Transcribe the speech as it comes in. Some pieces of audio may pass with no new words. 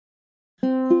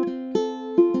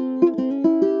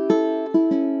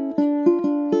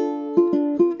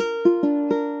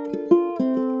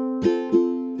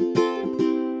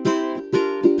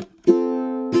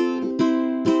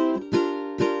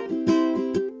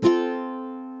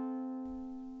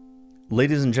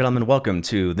Ladies and gentlemen, welcome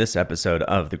to this episode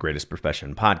of the Greatest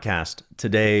Profession podcast.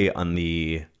 Today on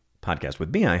the podcast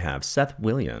with me, I have Seth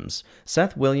Williams.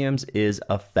 Seth Williams is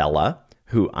a fella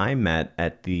who I met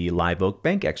at the Live Oak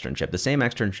Bank externship, the same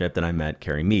externship that I met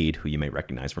Carrie Mead, who you may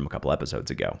recognize from a couple episodes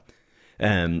ago.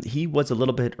 He was a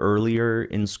little bit earlier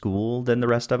in school than the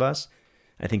rest of us.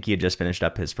 I think he had just finished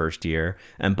up his first year,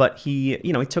 but he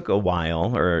took a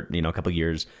while, or a couple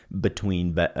years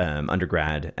between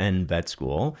undergrad and vet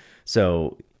school.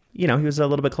 So, he was a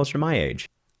little bit closer to my age.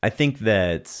 I think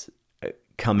that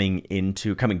coming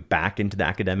back into the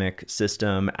academic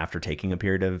system after taking a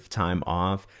period of time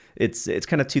off, it's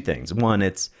kind of two things. One,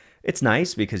 it's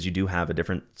nice because you do have a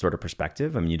different sort of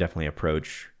perspective. I mean, you definitely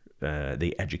approach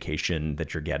the education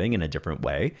that you're getting in a different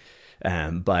way.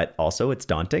 But also it's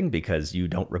daunting because you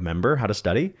don't remember how to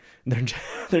study.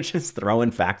 They're just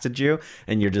throwing facts at you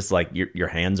and you're just like, your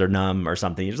hands are numb or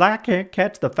something. You're just like, I can't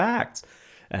catch the facts.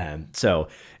 So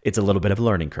it's a little bit of a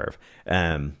learning curve.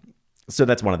 So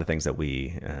that's one of the things that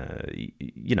we,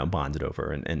 bonded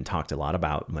over and talked a lot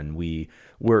about when we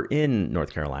were in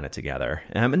North Carolina together.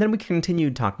 And then we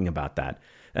continued talking about that.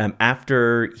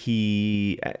 After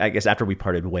we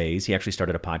parted ways, he actually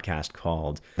started a podcast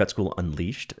called Vet School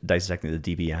Unleashed, Dissecting the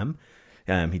DVM.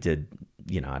 He did,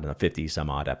 50 some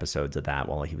odd episodes of that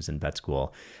while he was in vet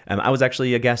school. I was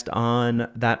actually a guest on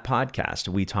that podcast.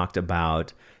 We talked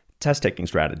about test taking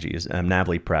strategies,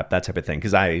 NAVLE prep, that type of thing.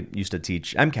 Because I used to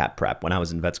teach MCAT prep when I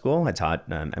was in vet school. I taught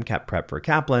MCAT prep for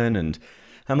Kaplan, and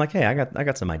I'm like, hey, I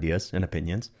got some ideas and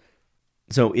opinions.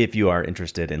 So if you are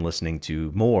interested in listening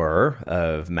to more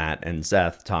of Matt and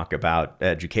Seth talk about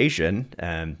education,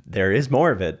 there is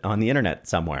more of it on the internet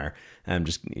somewhere.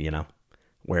 Just,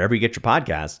 wherever you get your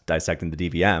podcast, Dissecting the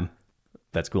DVM,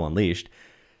 Vet School Unleashed,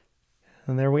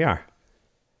 and there we are.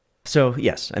 So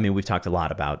yes, we've talked a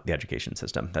lot about the education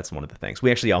system. That's one of the things.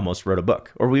 We actually almost wrote a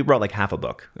book, or we wrote like half a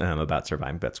book about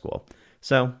surviving vet school.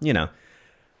 So,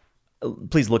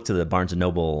 please look to the Barnes &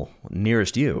 Noble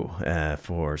nearest you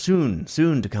for soon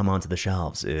to come onto the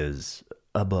shelves is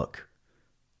a book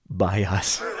by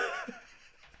us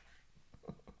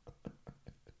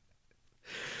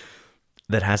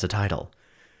that has a title.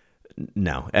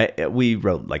 No, we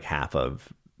wrote like half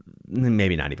of,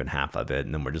 maybe not even half of it.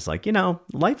 And then we're just like,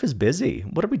 life is busy.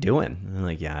 What are we doing? And I'm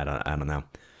like, yeah, I don't know.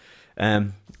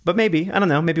 But maybe, I don't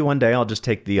know, maybe one day I'll just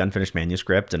take the unfinished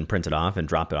manuscript and print it off and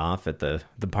drop it off at the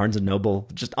Barnes & Noble.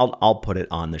 I'll put it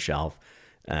on the shelf.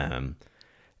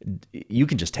 You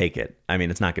can just take it.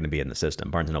 It's not going to be in the system.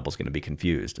 Barnes & Noble's going to be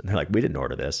confused. And they're like, we didn't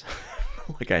order this.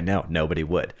 Like, I know, nobody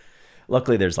would.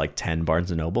 Luckily, there's like 10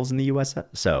 Barnes & Nobles in the US,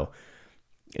 so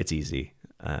it's easy.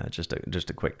 Just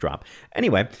a quick drop.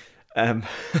 Anyway,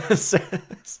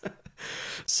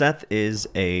 Seth is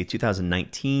a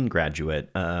 2019 graduate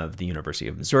of the University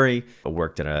of Missouri,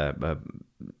 worked at a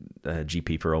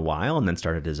GP for a while, and then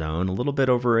started his own a little bit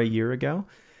over a year ago.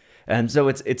 And so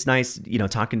it's nice,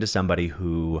 talking to somebody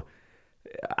who,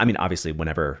 obviously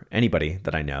whenever anybody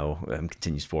that I know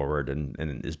continues forward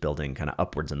and is building kind of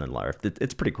upwards in their life,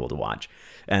 it's pretty cool to watch.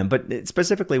 But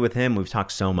specifically with him, we've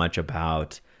talked so much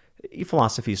about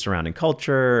philosophy surrounding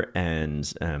culture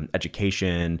and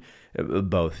education,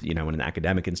 both, in an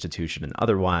academic institution and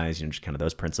otherwise, just kind of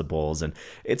those principles. And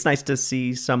it's nice to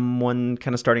see someone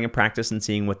kind of starting a practice and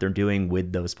seeing what they're doing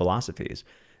with those philosophies.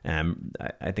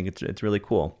 I think it's really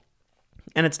cool.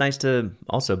 And it's nice to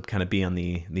also kind of be on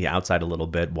the outside a little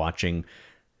bit, watching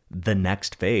the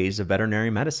next phase of veterinary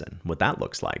medicine, what that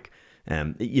looks like.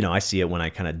 I see it when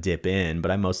I kind of dip in, but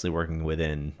I'm mostly working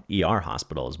within ER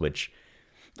hospitals, which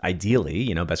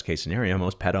ideally, best case scenario,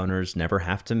 most pet owners never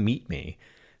have to meet me.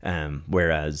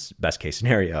 Whereas best case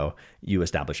scenario, you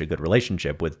establish a good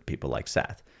relationship with people like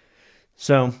Seth.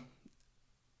 So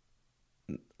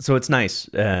it's nice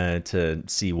to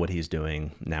see what he's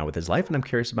doing now with his life, and I'm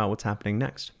curious about what's happening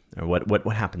next, or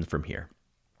what happens from here.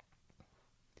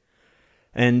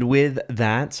 And with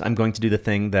that, I'm going to do the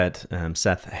thing that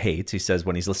Seth hates. He says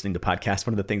when he's listening to podcasts,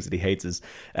 one of the things that he hates is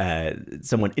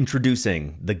someone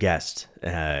introducing the guest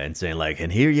and saying like,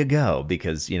 and here you go,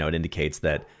 because, it indicates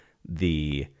that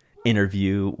the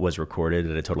interview was recorded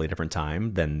at a totally different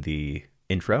time than the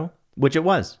intro, which it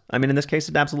was. In this case,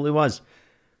 it absolutely was.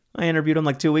 I interviewed him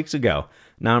like 2 weeks ago.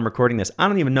 Now I'm recording this. I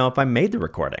don't even know if I made the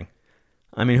recording.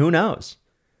 Who knows?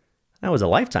 That was a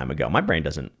lifetime ago. My brain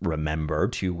doesn't remember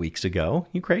 2 weeks ago.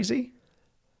 You crazy?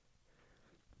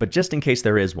 But just in case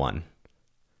there is one,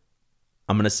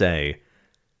 I'm going to say,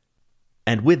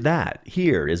 and with that,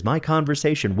 here is my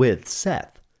conversation with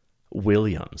Seth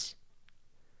Williams.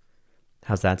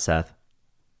 How's that, Seth?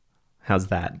 How's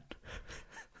that?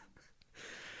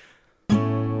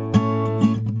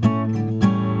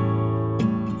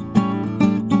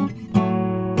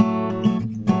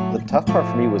 tough part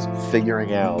for me was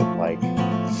figuring out like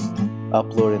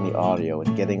uploading the audio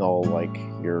and getting all like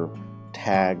your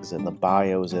tags and the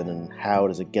bios in, and how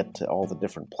does it get to all the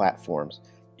different platforms.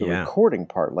 The recording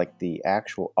part, like the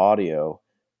actual audio,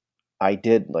 I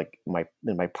did like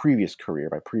in my previous career,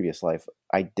 my previous life,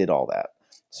 I did all that.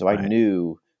 So I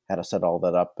knew how to set all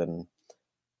that up, and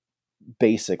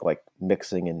basic like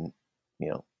mixing and,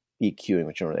 EQing,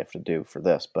 which you don't really have to do for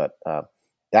this, but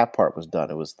that part was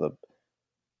done. It was the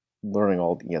learning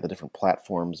all the different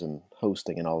platforms and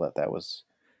hosting and all that. That was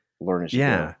learning as you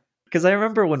go. Because I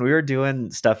remember when we were doing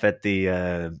stuff at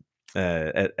the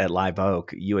at Live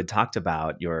Oak, you had talked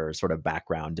about your sort of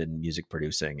background in music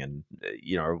producing, and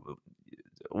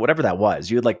whatever that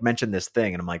was. You had like mentioned this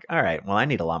thing, and I'm like, all right, well, I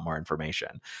need a lot more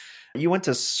information. You went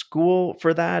to school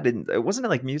for that, and wasn't it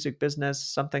like music business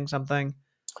something?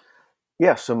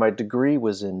 Yeah, so my degree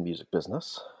was in music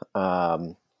business,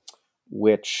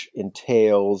 which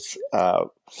entails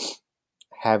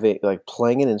having like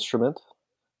playing an instrument,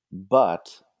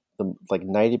 but like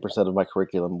 90% of my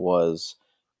curriculum was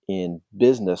in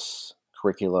business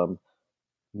curriculum,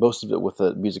 most of it with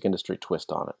a music industry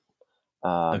twist on it.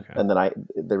 And then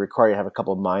they require you to have a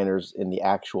couple of minors in the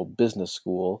actual business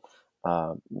school,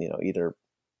 either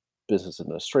business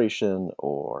administration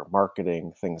or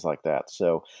marketing, things like that.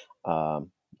 So kind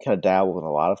of dabbled in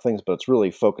a lot of things, but it's really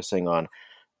focusing on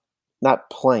not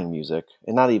playing music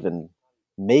and not even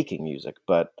making music,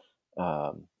 but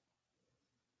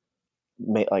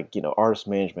artist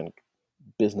management,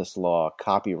 business law,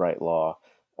 copyright law,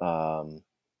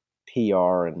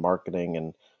 PR and marketing,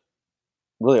 and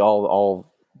really all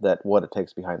that what it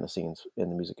takes behind the scenes in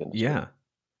the music industry. Yeah.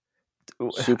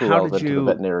 Super relevant to the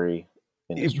veterinary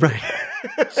industry. Right.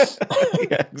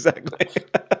 Yeah, exactly.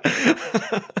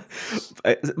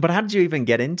 But how did you even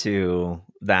get into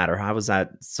that, or how was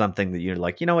that something that you're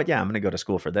like, you know what? Yeah, I'm going to go to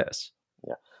school for this.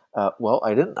 Yeah. Well,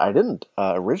 I didn't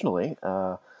originally,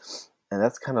 and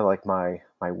that's kind of like my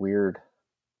weird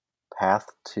path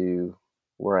to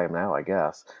where I am now, I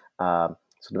guess. So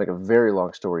to make a very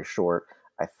long story short,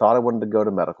 I thought I wanted to go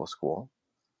to medical school.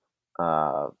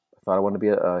 I thought I wanted to be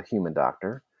a human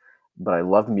doctor, but I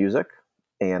loved music,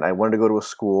 and I wanted to go to a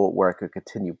school where I could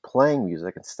continue playing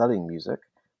music and studying music,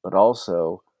 but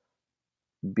also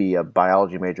be a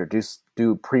biology major,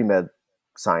 do pre-med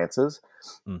sciences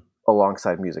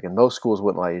alongside music. And most schools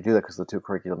wouldn't allow you to do that because the two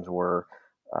curriculums were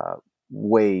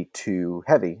way too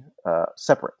heavy,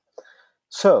 separate.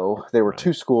 So there were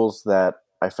two schools that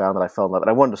I found that I fell in love with.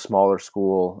 I wanted a smaller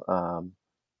school,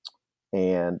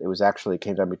 and it was actually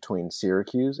came down between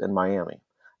Syracuse and Miami,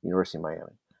 University of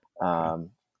Miami.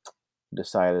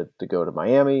 Decided to go to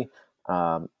Miami.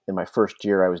 In my first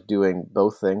year, I was doing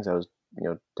both things. I was,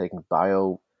 taking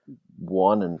Bio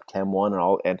 1 and Chem 1 and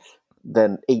all, and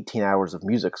then 18 hours of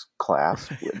music class.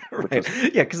 Right.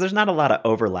 Yeah, because there's not a lot of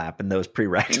overlap in those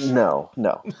prereqs. No.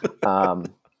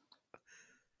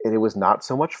 And it was not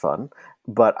so much fun,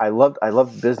 but I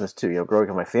loved business too. Growing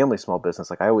up in my family's small business,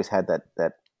 like I always had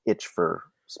that itch for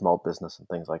small business and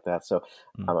things like that. So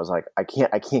I was like, I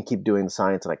can't keep doing the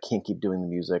science, and I can't keep doing the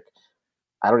music.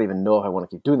 I don't even know if I want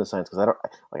to keep doing the science, because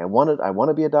I want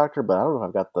to be a doctor, but I don't know if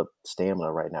I've got the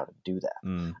stamina right now to do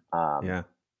that.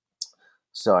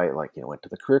 So I went to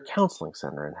the career counseling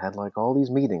center and had like all these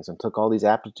meetings and took all these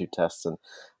aptitude tests, and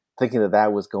thinking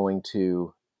that was going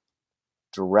to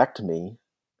direct me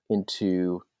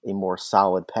into a more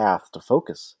solid path to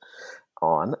focus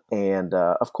on. And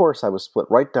of course I was split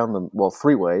right down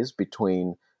three ways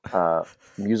between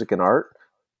music and art,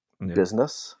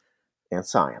 business, and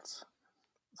science.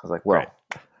 So I was like, well,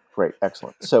 great,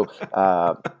 excellent. So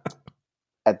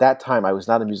at that time, I was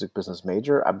not a music business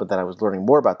major, but then I was learning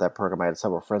more about that program. I had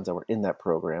several friends that were in that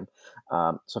program.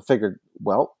 So I figured,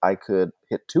 well, I could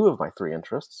hit two of my three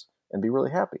interests and be really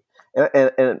happy.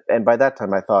 And by that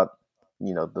time, I thought,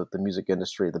 the music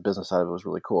industry, the business side of it was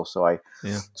really cool. So I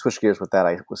switched gears with that.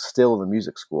 I was still in the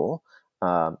music school,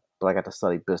 but I got to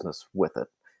study business with it.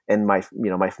 And my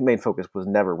main focus was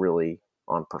never really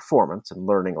on performance and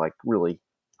learning, like really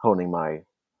honing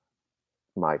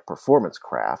my performance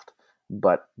craft.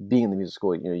 But being in the music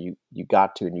school, you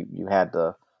got to, and you had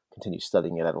to continue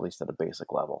studying it at least at a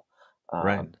basic level.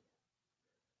 Right. And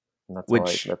that's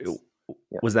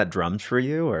was that drums for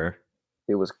you, or?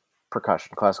 It was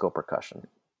percussion, classical percussion.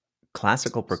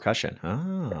 Classical percussion.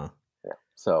 Oh. Yeah.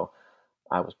 So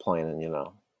I was playing in,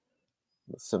 the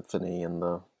symphony and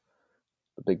the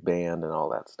big band and all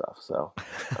that stuff. So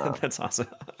that's awesome.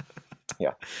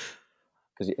 Yeah.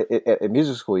 Because at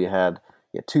music school, you had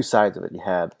two sides of it. You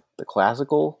had the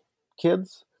classical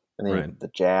kids and then the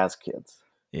jazz kids.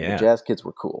 Yeah. The jazz kids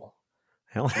were cool.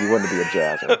 Hell. You want to be a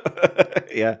jazzer.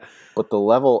 Yeah. But the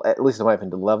level, at least in my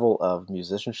opinion, the level of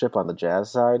musicianship on the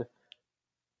jazz side,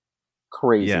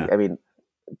 crazy. Yeah. I mean,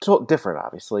 different,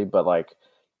 obviously, but like,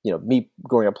 me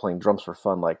growing up playing drums for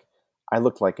fun, like I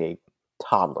looked like a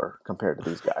toddler compared to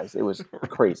these guys. It was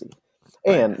crazy.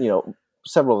 Right. And,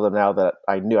 several of them now that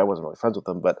I knew, I wasn't really friends with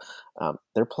them, but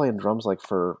they're playing drums like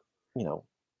for, well,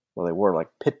 they were like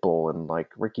Pitbull and like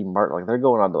Ricky Martin. Like they're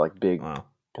going on to like big Wow.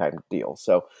 time deals.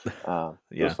 So it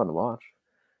Yeah. was fun to watch.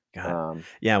 God.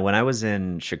 Yeah, when I was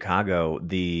in Chicago,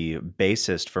 the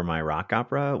bassist for my rock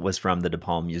opera was from the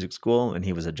DePaul Music School, and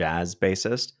he was a jazz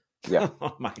bassist. Yeah.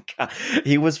 Oh my God.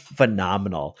 He was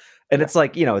phenomenal. And it's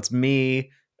like, it's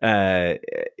me, a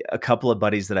couple of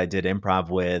buddies that I did improv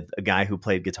with, a guy who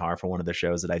played guitar for one of the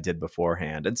shows that I did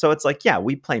beforehand. And so it's like, yeah,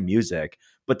 we play music,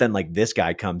 but then like this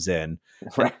guy comes in,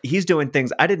 Right. he's doing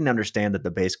things I didn't understand that the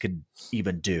bass could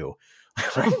even do.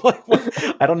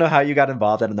 I don't know how you got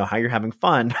involved. I don't know how you're having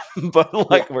fun, but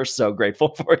like we're so grateful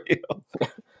for you.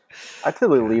 I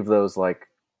typically leave those like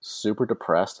super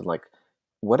depressed and like,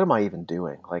 what am I even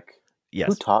doing? Like,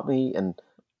 who taught me, and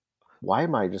why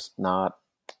am I not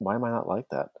like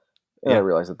that? And I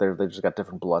realize that they've just got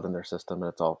different blood in their system,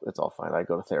 and it's all fine. I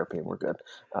go to therapy and we're good.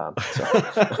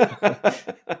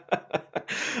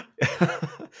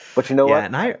 But you know what?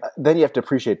 And then you have to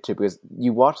appreciate it too, because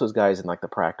you watch those guys in like the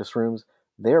practice rooms.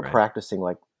 They're practicing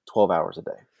like 12 hours a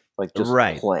day, like just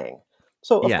playing.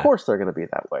 So of course they're going to be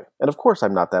that way, and of course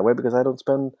I'm not that way because I don't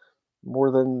spend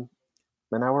more than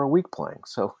an hour a week playing.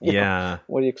 So what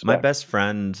do you expect? My best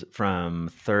friend from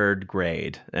third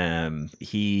grade,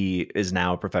 he is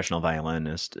now a professional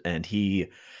violinist, and it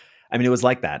was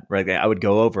like that, right? I would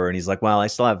go over and he's like, well, I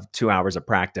still have 2 hours of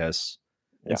practice.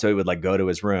 And so he would like go to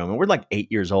his room, and we're like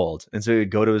 8 years old. And so he would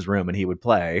go to his room and he would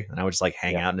play, and I would just like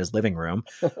hang out in his living room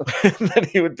and then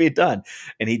he would be done.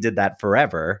 And he did that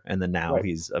forever. And then now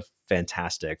he's a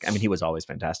fantastic, he was always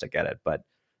fantastic at it, but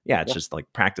it's just like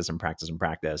practice and practice and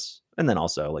practice. And then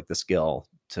also like the skill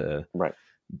to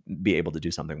be able to do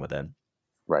something with it.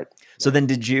 Right. So then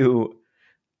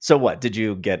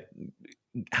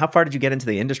how far did you get into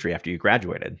the industry after you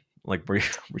graduated? Like, were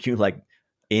you like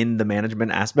in the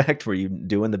management aspect? Were you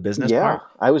doing the business part? Yeah,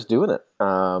 I was doing it.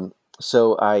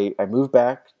 So I moved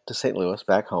back to St. Louis,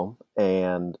 back home,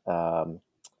 and not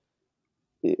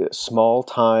small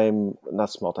time.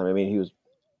 I mean,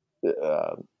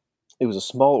 it was a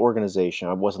small organization.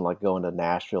 I wasn't like going to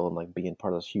Nashville and like being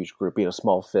part of this huge group, being a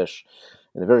small fish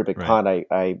in a very big pond.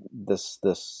 This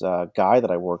guy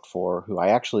that I worked for, who I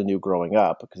actually knew growing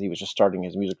up because he was just starting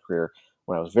his music career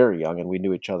when I was very young, and we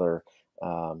knew each other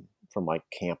from like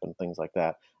camp and things like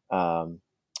that.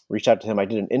 Reached out to him. I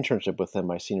did an internship with him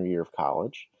my senior year of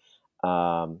college.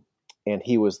 And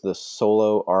he was the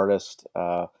solo artist.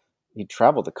 He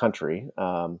traveled the country.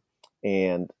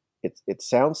 And it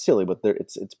sounds silly, but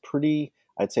it's pretty,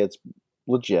 I'd say it's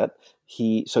legit.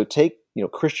 Take,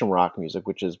 Christian rock music,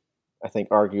 which is, I think,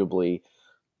 arguably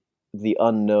the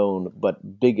unknown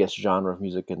but biggest genre of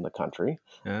music in the country.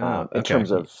 In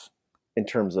terms of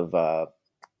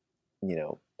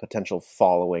potential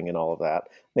following and all of that.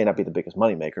 May not be the biggest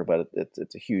moneymaker, but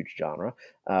it's a huge genre.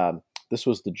 This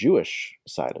was the Jewish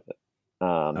side of it.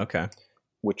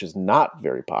 Which is not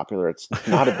very popular. It's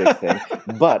not a big thing.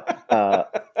 But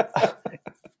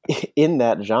in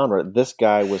that genre, this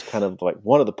guy was kind of like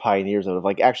one of the pioneers of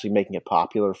like actually making it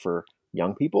popular for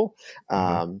young people.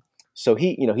 So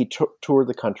he toured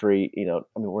the country.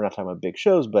 We're not talking about big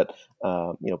shows, but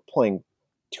playing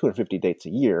 250 dates a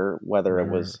year, whether it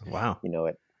was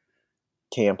at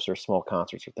camps or small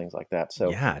concerts or things like that.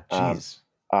 So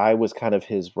I was kind of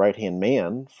his right-hand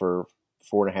man for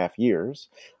 4.5 years.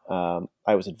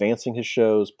 I was advancing his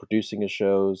shows, producing his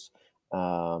shows,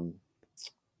 a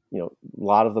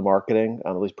lot of the marketing,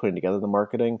 at least putting together the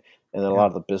marketing, and then a lot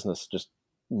of the business, just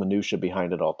minutia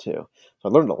behind it all too. So I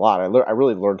learned a lot. I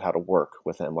really learned how to work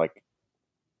with him. Like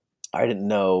I didn't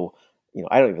know,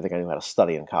 I don't even think I knew how to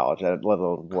study in college, let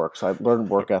alone work. So I learned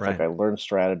work ethic. I learned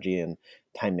strategy and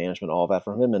time management, all of that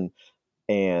from him.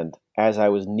 And as I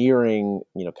was nearing,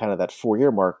 kind of that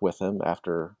 4-year mark with him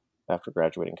after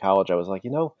graduating college, I was like,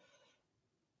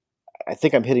 I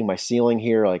think I'm hitting my ceiling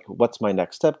here. Like, what's my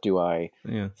next step? Do I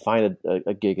find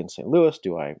a gig in St. Louis?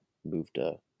 Do I move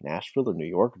to Nashville or New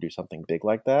York or do something big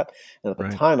like that? And at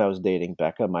the time I was dating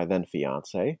Becca, my then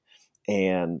fiance,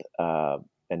 and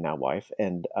now wife.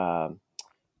 And I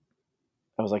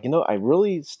was like, I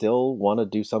really still want to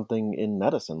do something in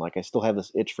medicine. Like I still have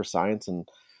this itch for science and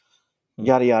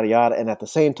yada, yada, yada. And at the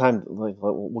same time, like,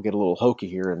 we'll get a little hokey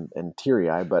here and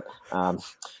teary-eyed, but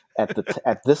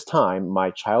At this time,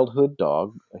 my childhood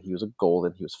dog, he was a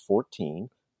golden. He was 14.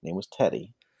 Name was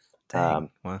Teddy. Dang.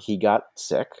 Wow. He got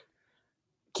sick.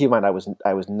 Keep in mind,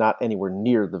 I was not anywhere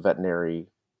near the veterinary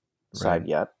side Right.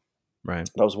 yet. Right.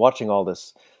 But I was watching all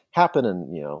this happen,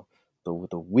 and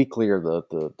the weekly or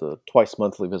the twice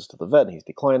monthly visit to the vet, and he's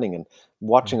declining, and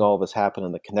watching all this happen,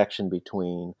 and the connection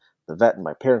between the vet and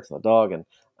my parents and the dog, and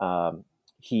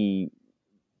he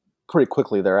pretty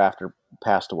quickly thereafter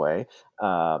passed away.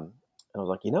 And I was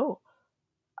like,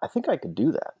 I think I could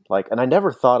do that. Like, and I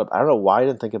never thought of, I don't know why I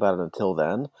didn't think about it until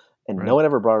then. And Right. no one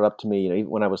ever brought it up to me, even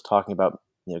when I was talking about,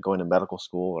 going to medical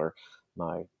school or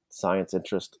my science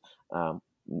interest.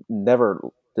 Never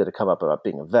did it come up about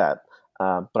being a vet.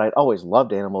 But I'd always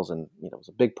loved animals, and, it was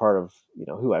a big part of,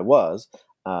 who I was.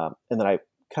 And then I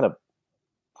kind of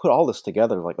put all this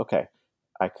together, like, okay,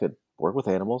 I could work with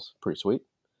animals, pretty sweet.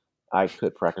 I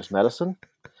could practice medicine,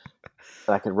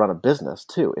 and I could run a business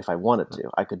too if I wanted to.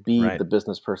 I could be Right. the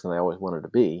business person I always wanted to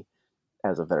be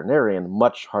as a veterinarian.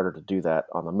 Much harder to do that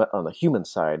on the human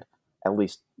side, at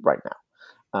least right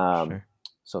now. Sure.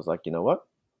 So I was like, you know what?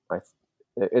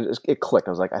 It clicked.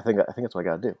 I was like, I think that's what I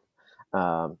got to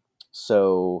do.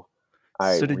 So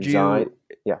I So did resigned.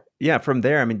 you? Yeah. From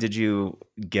there, I mean, did you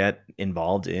get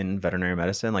involved in veterinary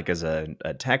medicine, like as a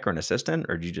tech or an assistant,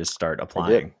 or did you just start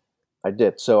applying? I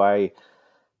did. So I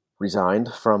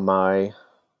resigned from my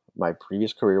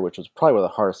previous career, which was probably one of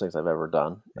the hardest things I've ever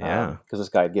done. Yeah. Because this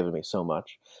guy had given me so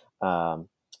much. And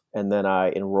then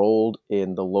I enrolled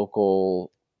in the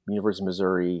local University of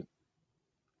Missouri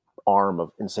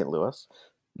arm in St. Louis.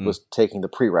 Was taking the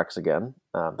prereqs again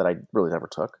that I really never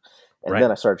took. And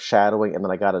then I started shadowing, and then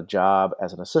I got a job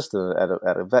as an assistant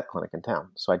at a vet clinic in town.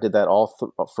 So I did that all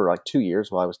for like 2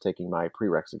 years while I was taking my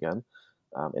prereqs again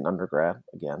in undergrad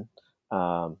again.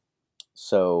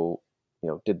 So,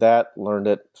 did that, learned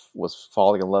it, was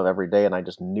falling in love every day, and I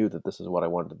just knew that this is what I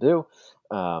wanted to do.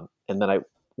 And then I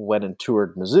went and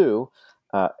toured Mizzou,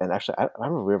 and actually, I don't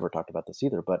remember if we ever talked about this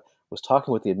either, but was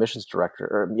talking with the admissions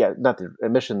director, not the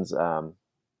admissions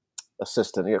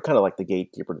assistant, kind of like the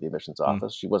gatekeeper to the admissions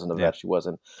office. She wasn't a vet; she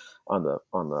wasn't on the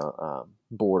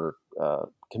board or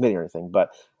committee or anything, but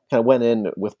kind of went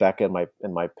in with Becca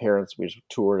and my parents. We just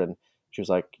toured, and she was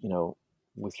like,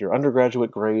 with your undergraduate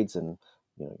grades and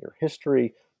your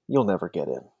history, you'll never get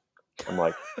in. I'm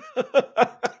like,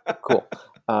 cool.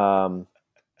 I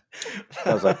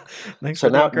was like, thanks so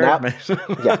for the encouragement.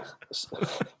 yeah,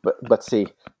 but see,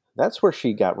 that's where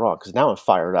she got wrong, because now I'm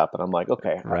fired up, and I'm like,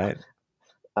 okay, Right.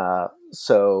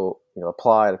 So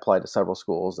applied to several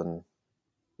schools, and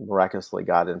miraculously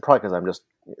got in. Probably because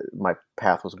my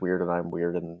path was weird, and I'm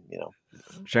weird, and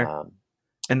Sure.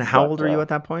 And how old were you at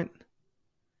that point?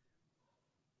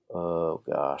 Oh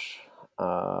gosh.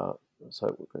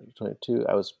 So 22,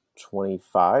 I was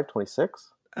 25,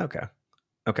 26. Okay.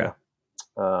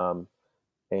 Yeah.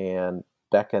 And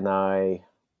Beck and I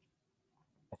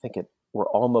think we're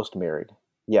almost married.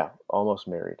 Yeah, almost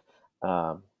married.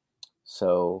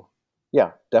 So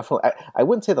yeah, definitely. I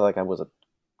wouldn't say that like I was a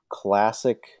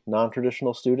classic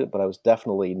non-traditional student, but I was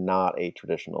definitely not a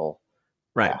traditional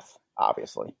path,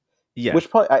 obviously. Yeah. Which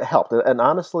probably helped. And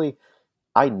honestly,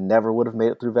 I never would have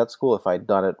made it through vet school if I'd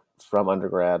done it from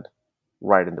undergrad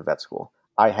right into vet school.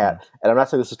 And I'm not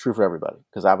saying this is true for everybody,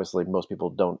 because obviously most people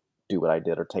don't do what I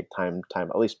did or take time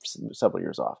at least several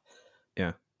years off.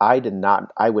 Yeah. I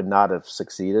would not have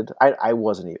succeeded. I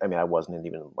wasn't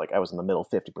even like, I was in the middle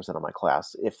 50% of my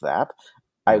class, if that.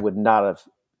 Yeah. I would not have,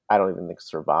 I don't even think,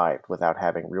 survived without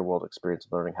having real world experience,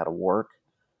 learning how to work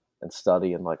and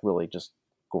study and like really just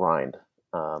grind.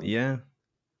 Yeah.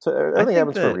 So I think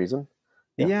happens for a reason.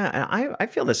 Yeah, I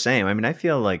feel the same. I mean, I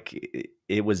feel like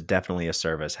it was definitely a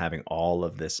service having all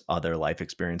of this other life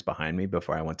experience behind me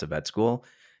before I went to vet school.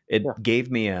 It gave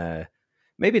me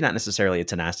maybe not necessarily a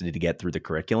tenacity to get through the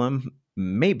curriculum,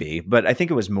 maybe, but I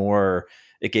think it was more,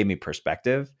 it gave me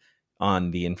perspective on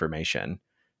the information.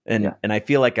 And I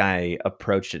feel like I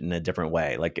approached it in a different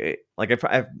way. I've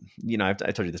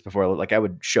told you this before. Like I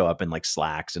would show up in like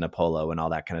slacks and a polo and all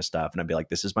that kind of stuff, and I'd be like,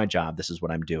 "This is my job. This is what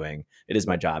I'm doing. It is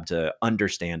my job to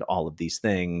understand all of these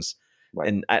things." Right.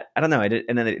 And I don't know.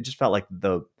 And then it just felt like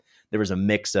there was a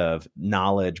mix of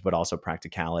knowledge, but also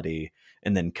practicality.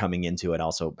 And then coming into it,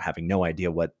 also having no idea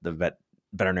what the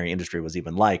veterinary industry was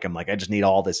even like. I'm like, I just need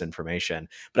all this information.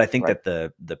 But I think that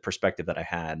the perspective that I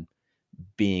had,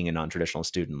 being a non-traditional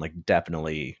student, like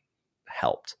definitely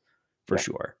helped for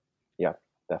sure. Yeah,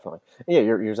 definitely. Yeah,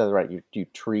 you're exactly right.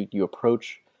 You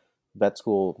approach vet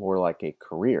school more like a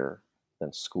career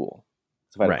than school.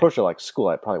 So if I approached it like school,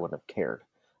 I probably wouldn't have cared.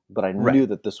 But I knew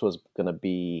that this was going to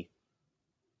be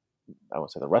I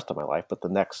won't say the rest of my life, but the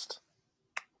next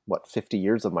 50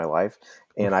 years of my life.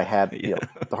 And I had,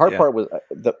 the hard part was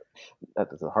the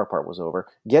hard part was over.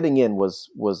 Getting in was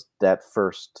that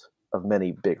first of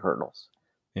many big hurdles.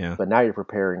 Yeah. But now you're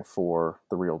preparing for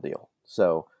the real deal.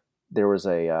 So there was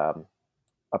a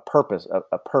purpose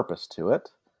to it.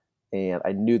 And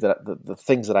I knew that the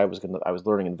things that I was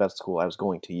learning in vet school, I was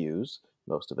going to use,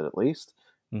 most of it at least,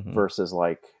 versus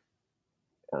like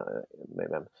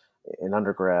maybe I'm in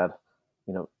undergrad,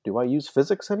 do I use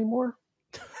physics anymore?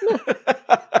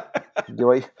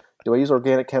 Do I use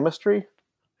organic chemistry?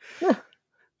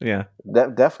 Yeah.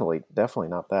 Definitely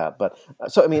not that. But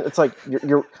so I mean, it's like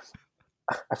you're.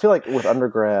 I feel like with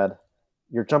undergrad,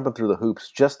 you're jumping through the hoops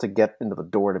just to get into the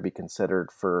door to be considered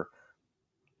for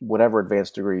whatever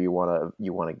advanced degree you want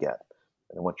to get.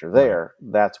 And once you're there,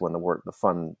 that's when the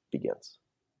fun begins.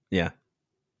 Yeah.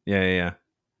 Yeah,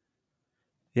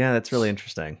 that's really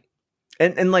interesting.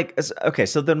 And like, okay,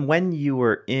 so then when you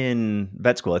were in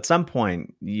vet school, at some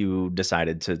point you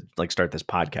decided to like start this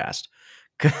podcast.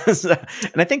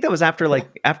 And I think that was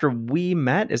after we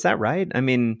met. Is that right? I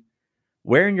mean,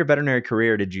 where in your veterinary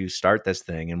career did you start this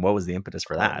thing, and what was the impetus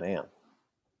for that? Oh, man.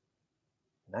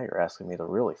 Now you're asking me to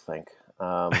really think.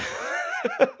 No,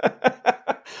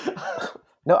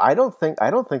 I don't think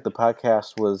the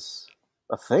podcast was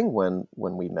a thing when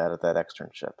we met at that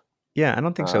externship. Yeah, I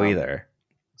don't think so either.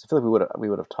 So I feel like we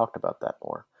would have talked about that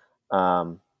more.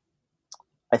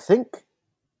 I think,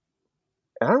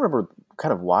 and I remember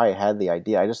kind of why I had the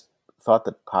idea. I just thought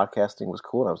that podcasting was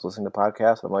cool, and I was listening to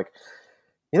podcasts. I'm like,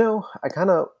 I kind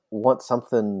of want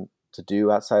something to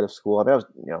do outside of school. I mean, I was,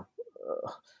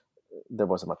 there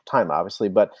wasn't much time, obviously,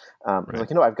 but I was like,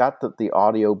 I've got the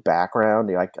audio background.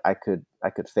 I could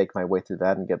fake my way through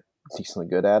that and get decently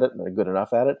good at it and good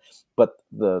enough at it. But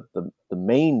the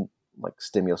main like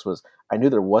stimulus was I knew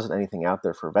there wasn't anything out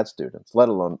there for vet students, let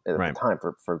alone at the time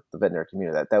for the veterinary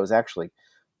community. That was actually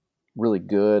really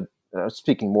good. And I was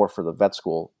speaking more for the vet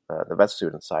school, the vet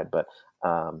student side, but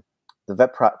the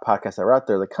vet podcasts that were out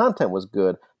there, the content was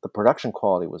good. The production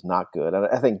quality was not good. And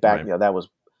I think back, that was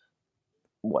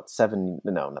not 7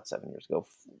 years ago,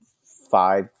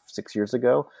 5, 6 years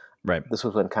ago. Right. This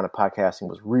was when kind of podcasting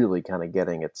was really kind of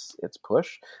getting its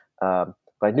push. But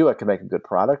I knew I could make a good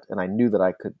product, and I knew that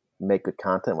I could make good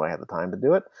content when I had the time to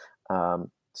do it.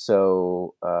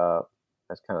 So I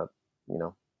just kind of,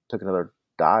 took another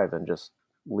dive and just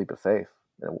leap of faith,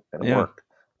 and it worked.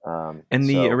 And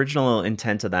the original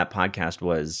intent of that podcast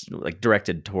was like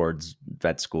directed towards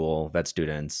vet school, vet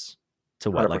students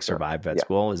to what, 100%. Like survive vet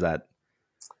school? Is that?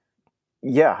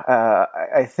 Yeah.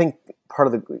 I think part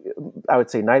of I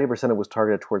would say 90% of it was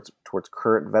targeted towards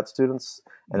current vet students.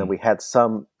 And then we had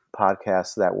some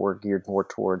podcasts that were geared more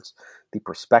towards the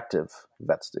prospective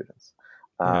vet students.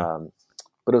 But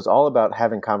it was all about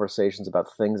having conversations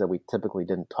about things that we typically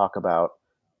didn't talk about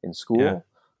in school.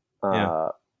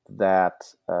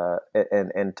 That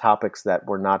and topics that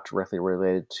were not directly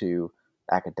related to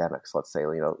academics. Let's say,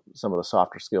 some of the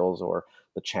softer skills or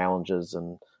the challenges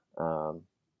and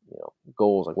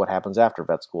goals, like what happens after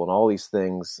vet school and all these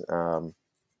things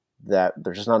that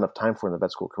there's just not enough time for in the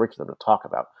vet school curriculum to talk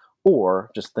about,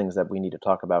 or just things that we need to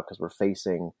talk about because we're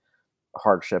facing a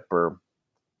hardship or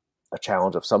a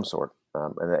challenge of some sort.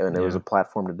 And there was a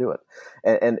platform to do it.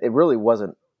 And it really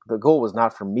wasn't, the goal was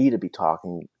not for me to be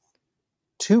talking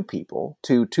to people,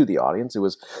 to the audience. It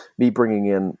was me bringing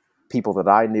in people that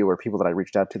I knew or people that I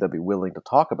reached out to that'd be willing to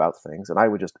talk about things, and I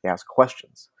would just ask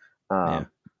questions.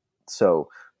 So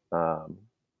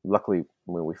luckily,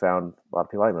 when we found a lot of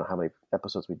people, I don't know how many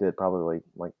episodes we did, probably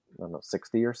like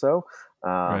 60 or so,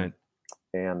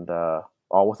 and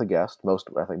all with a guest.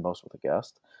 I think most with a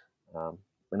guest, and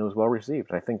it was well received.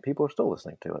 And I think people are still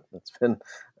listening to it. It's been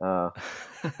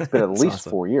at least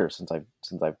awesome. 4 years since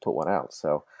I've put one out.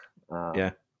 So.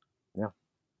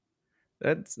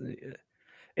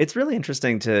 It's really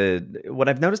interesting what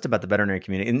I've noticed about the veterinary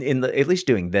community in at least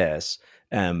doing this.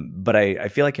 But I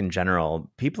feel like in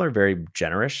general, people are very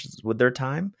generous with their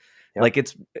time. Yep. Like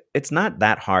it's not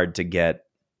that hard to get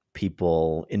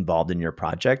people involved in your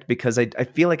project, because I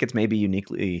feel like it's maybe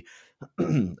uniquely,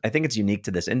 I think it's unique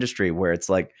to this industry where it's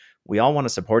like, we all want to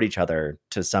support each other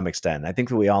to some extent. I think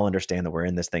that we all understand that we're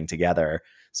in this thing together.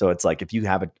 So it's like, if you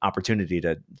have an opportunity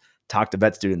to talk to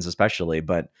vet students, especially,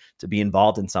 but to be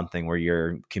involved in something where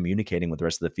you're communicating with the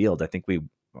rest of the field, I think we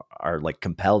are like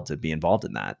compelled to be involved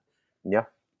in that. Yeah,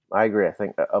 I agree. I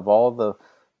think of all the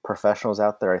professionals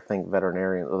out there, I think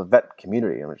veterinarian or the vet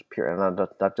community, I mean, and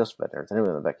not just veterinarians,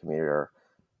 anyone in the vet community are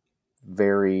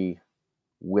very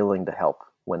willing to help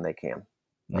when they can.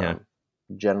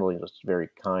 Generally just very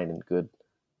kind and good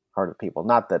hearted people.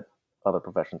 Not that other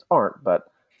professions aren't, but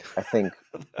I think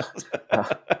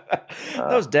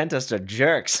those dentists are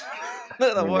jerks.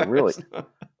 They're the worst. Really,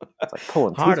 it's like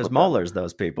pulling hard teeth as molars.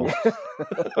 Those people.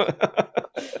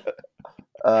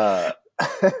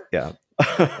 Yeah.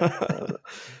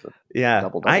 Yeah.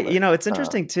 It's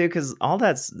interesting too, because all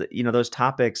that's, those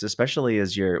topics, especially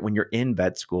when you're in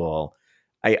vet school,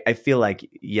 I feel like,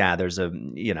 there's a,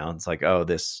 it's like, oh,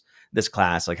 this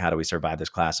class, like, how do we survive this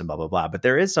class and blah, blah, blah. But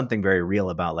there is something very real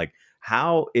about, like,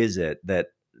 how is it that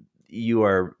you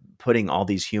are putting all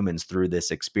these humans through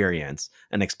this experience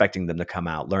and expecting them to come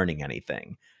out learning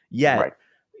anything? Yet,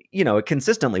 it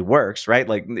consistently works, right?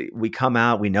 Like, we come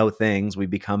out, we know things, we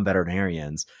become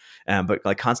veterinarians. But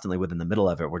like constantly within the middle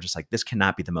of it, we're just like, this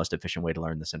cannot be the most efficient way to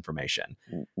learn this information.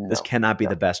 This cannot be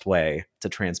the best way to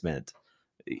transmit,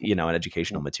 an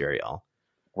educational material.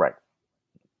 Right.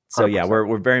 100%. So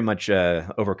we're very much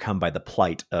overcome by the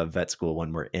plight of vet school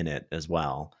when we're in it as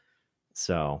well.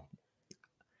 So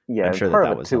I'm sure part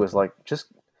of it too is like just,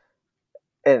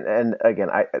 and again,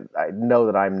 I know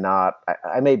that I'm not,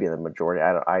 I may be in the majority.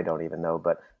 I don't even know,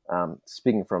 but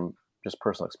speaking from just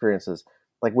personal experiences,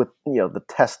 like with, the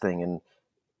testing and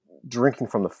drinking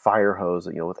from the fire hose,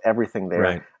 with everything there.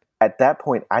 Right. At that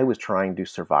point, I was trying to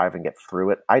survive and get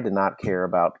through it. I did not care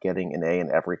about getting an A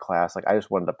in every class. Like, I just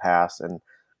wanted to pass and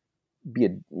be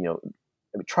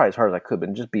try as hard as I could,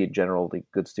 but just be a generally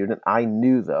good student. I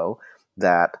knew though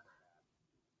that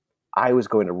I was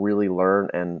going to really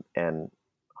learn and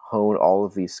hone all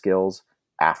of these skills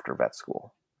after vet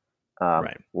school.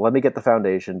 Let me get the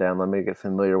foundation down. Let me get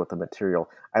familiar with the material.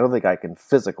 I don't think I can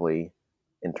physically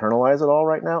internalize it all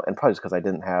right now. And probably just because I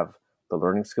didn't have the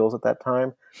learning skills at that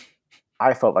time,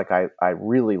 I felt like I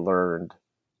really learned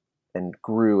and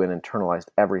grew and internalized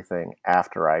everything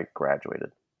after I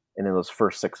graduated. And in those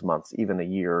first 6 months, even a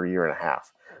year and a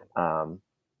half.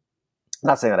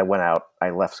 Not saying that I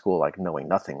left school like knowing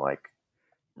nothing, like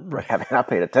having not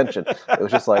paid attention. It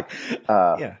was just like,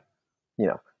 I'm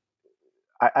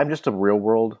just a real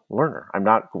world learner. I'm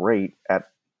not great at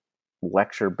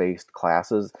lecture based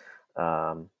classes.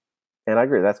 And I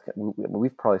agree.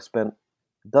 We've probably spent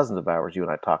dozens of hours, you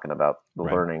and I, talking about the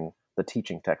learning, the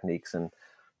teaching techniques. And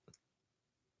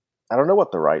I don't know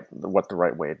what the right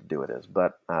way to do it is,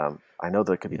 but I know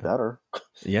that it could be better.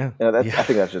 Yeah. I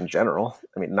think that's in general.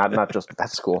 I mean, not just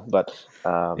vet school, but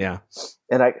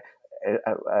and I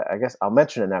guess I'll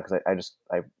mention it now because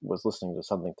I was listening to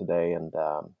something today, and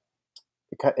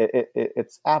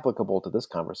it's applicable to this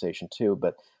conversation too.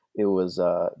 But it was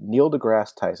Neil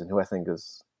deGrasse Tyson, who I think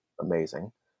is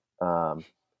amazing.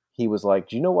 He was like,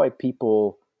 "Do you know why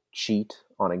people cheat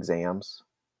on exams?"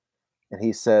 And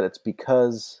he said it's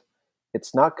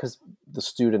not because the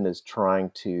student is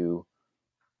trying to,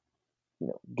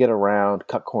 get around,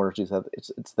 cut corners.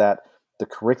 It's that the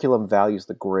curriculum values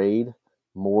the grade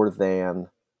more than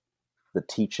the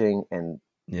teaching and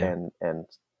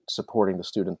supporting the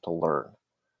student to learn.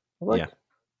 It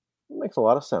makes a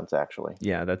lot of sense, actually.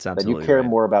 Yeah, that's absolutely that you care right.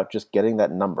 more about just getting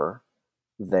that number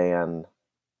than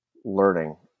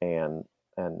learning and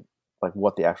like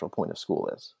what the actual point of school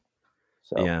is.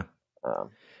 So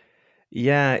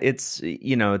it's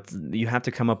you have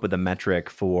to come up with a metric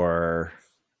for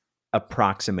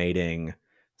approximating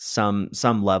some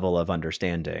level of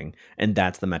understanding, and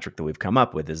that's the metric that we've come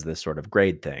up with, is this sort of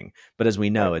grade thing. But as we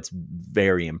know, it's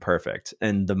very imperfect,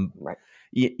 and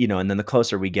and then the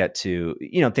closer we get to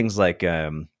things like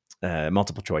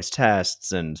multiple choice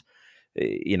tests and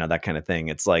that kind of thing,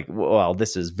 it's like, well,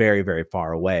 this is very, very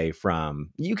far away from,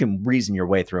 you can reason your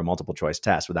way through a multiple choice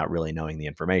test without really knowing the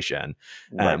information,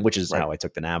 which is how I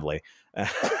took the NAVLE.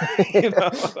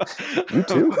 You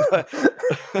too.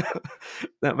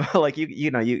 Like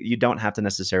you don't have to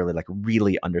necessarily like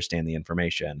really understand the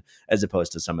information, as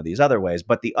opposed to some of these other ways.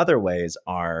 But the other ways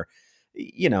are,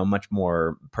 much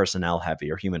more personnel heavy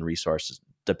or human resources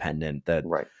dependent, that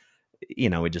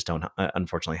we just don't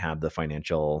unfortunately have the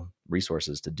financial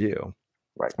resources to do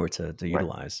or to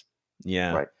utilize.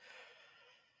 I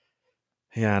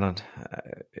don't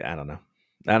know.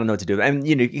 I don't know what to do. And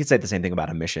you can say the same thing about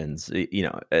admissions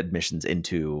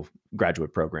into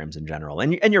graduate programs in general.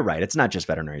 And you're right, it's not just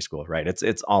veterinary school, right?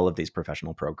 It's all of these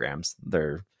professional programs.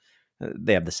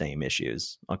 They have the same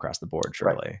issues across the board,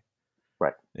 surely.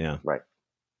 Right. Yeah.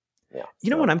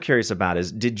 So, what I'm curious about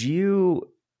is,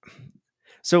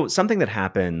 so something that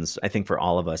happens, I think, for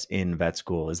all of us in vet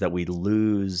school is that we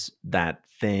lose that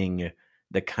thing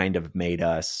that kind of made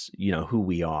us, who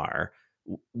we are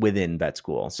within vet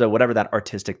school. So whatever that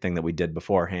artistic thing that we did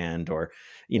beforehand, or,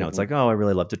 it's like, oh, I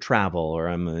really love to travel, or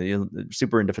I'm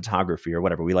super into photography or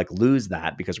whatever. We like lose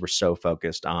that because we're so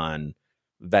focused on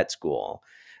vet school.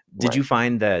 Did Right. you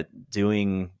find that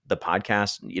doing the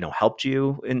podcast, helped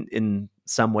you in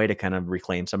some way to kind of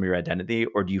reclaim some of your identity,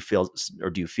 or do you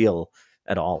feel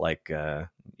at all like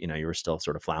you were still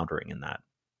sort of floundering in that?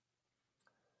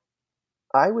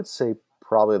 I would say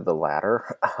probably the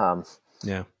latter.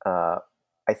 Yeah. Uh,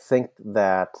 I think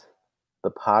that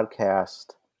the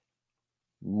podcast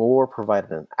more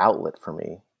provided an outlet for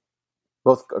me,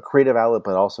 both a creative outlet,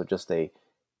 but also just a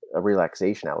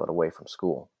relaxation outlet away from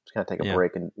school. To kind of take a Yeah.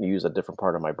 break and use a different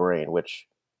part of my brain, which,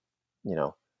 you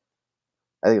know,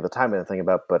 I think at the time I didn't think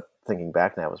about, but thinking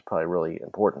back now was probably really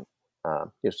important.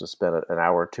 Just to spend an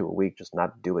hour or two a week just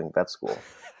not doing vet school.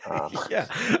 Um, Yeah.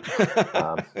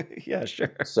 um, Yeah,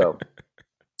 sure. so,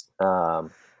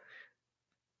 um,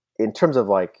 in terms of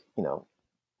like,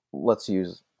 let's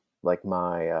use like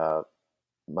my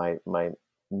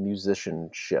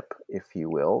musicianship, if you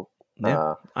will. Yeah,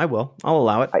 Uh, I will. I'll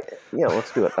allow it. I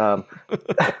let's do it.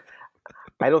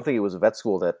 I don't think it was vet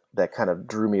school that kind of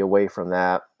drew me away from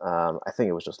that. I think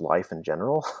it was just life in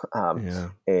general, Yeah.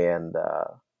 and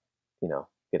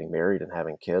getting married and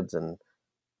having kids and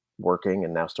working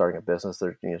and now starting a business.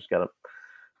 There's just got to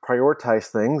prioritize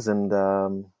things, and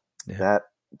Yeah. that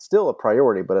it's still a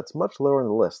priority, but it's much lower on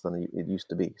the list than it used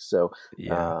to be. So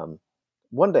Yeah. um,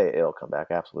 one day it'll come back,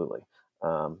 absolutely.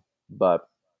 But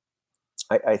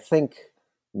I think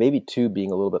maybe too,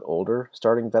 being a little bit older,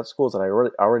 starting vet schools, that I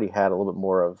already had a little bit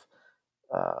more of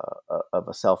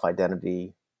a self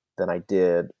identity than I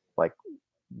did like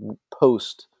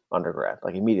post undergrad,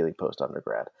 like immediately post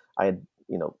undergrad. I had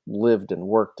lived and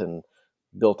worked and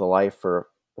built a life for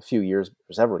a few years,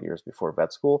 several years before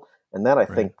vet school, and that I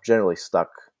Right. think generally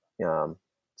um,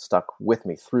 stuck with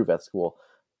me through vet school.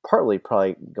 Partly,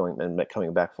 probably going and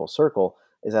coming back full circle,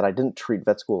 is that I didn't treat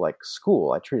vet school like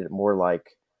school. I treated it more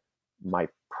like my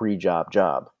pre-job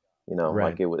job. Like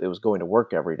Right. it was going to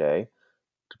work every day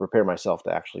to prepare myself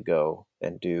to actually go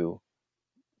and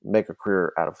make a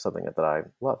career out of something that I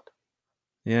loved.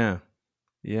 Yeah.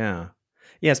 Yeah.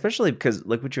 Yeah, especially because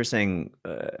like what you're saying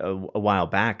a while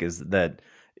back is that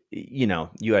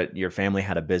your family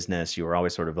had a business, you were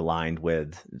always sort of aligned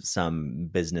with some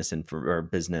business or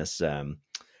business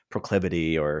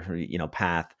proclivity or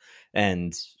path,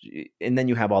 and then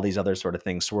you have all these other sort of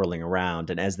things swirling around,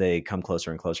 and as they come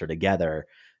closer and closer together,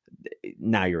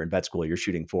 now you're in vet school, you're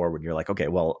shooting forward, you're like, okay,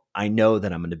 well, I know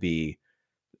that I'm going to be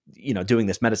doing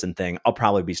this medicine thing, I'll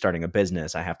probably be starting a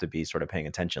business. I have to be sort of paying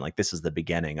attention. Like this is the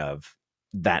beginning of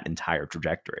that entire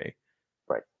trajectory.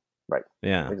 Right, right,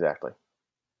 Yeah. exactly.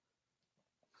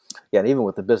 Yeah, and even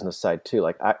with the business side too,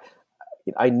 like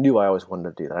I knew I always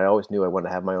wanted to do that. I always knew I wanted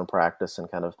to have my own practice, and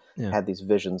kind of Yeah. had these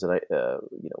visions that I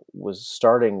was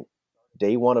starting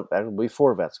day one of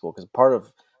before vet school, because part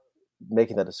of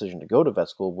making that decision to go to vet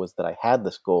school was that I had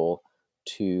this goal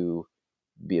to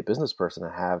be a business person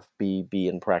and be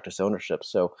in practice ownership.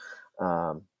 So,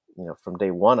 from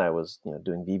day one, I was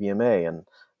doing VBMA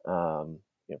and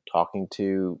talking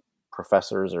to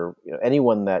professors or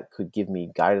anyone that could give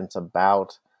me guidance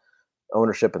about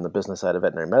ownership and the business side of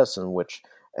veterinary medicine, which,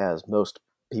 as most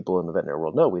people in the veterinary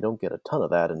world know, we don't get a ton of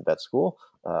that in vet school,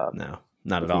 No,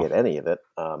 not at if we all. get any of it.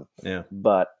 Yeah.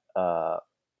 But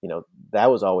that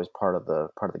was always part of the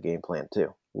game plan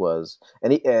too.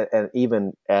 And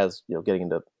even as getting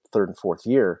into third and fourth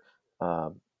year,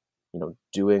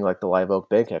 doing like the Live Oak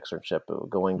Bank externship,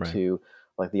 going Right. to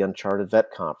like the Uncharted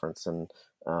Vet Conference, and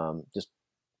just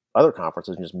other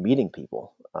conferences, and just meeting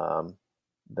people,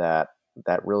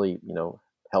 that really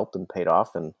helped and paid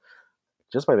off, and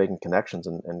just by making connections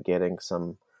and getting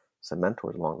some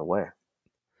mentors along the way.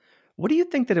 What do you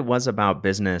think that it was about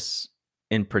business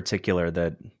in particular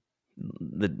that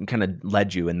kind of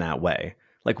led you in that way?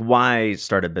 Like why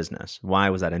start a business? Why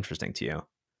was that interesting to you?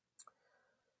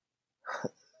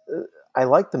 I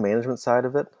like the management side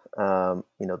of it.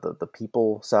 The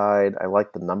people side. I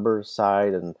like the numbers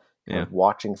side, and kind Yeah. of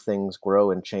watching things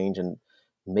grow and change, and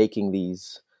making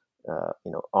these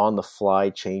on the fly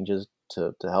changes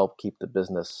to help keep the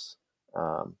business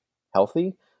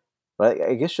healthy. But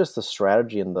I guess just the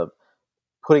strategy and the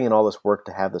putting in all this work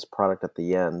to have this product at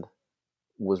the end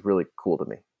was really cool to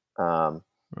me.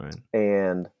 Right.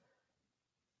 And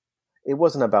it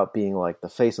wasn't about being like the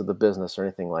face of the business or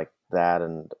anything like that.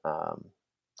 And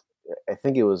I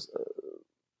think it was,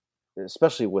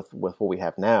 especially with what we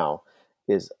have now,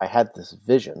 is I had this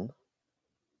vision,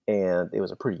 and it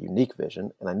was a pretty unique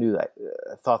vision. And I knew that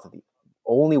I thought that the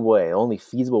only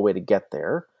feasible way to get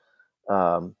there,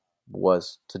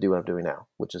 was to do what I'm doing now,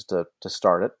 which is to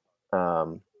start it,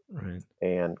 Right.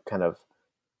 and kind of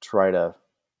try to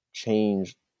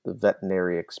change the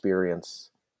veterinary experience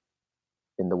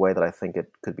in the way that I think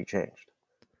it could be changed.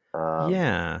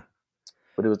 Yeah.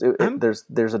 But I'm there's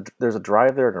a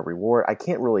drive there and a reward. I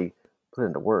can't really put it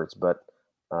into words, but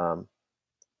um,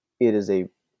 it is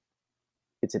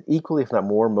it's an equally, if not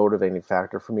more, motivating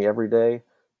factor for me every day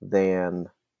than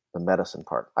the medicine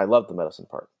part. I love the medicine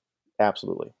part,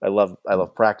 absolutely. I love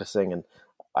practicing, and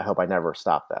I hope I never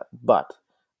stop that. But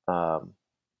um,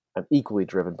 I'm equally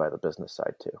driven by the business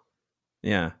side too.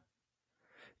 yeah.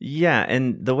 Yeah,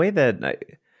 and the way that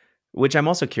which I'm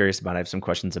also curious about, I have some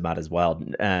questions about as well.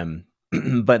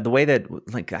 But the way that,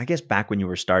 like, I guess back when you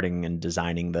were starting and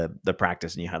designing the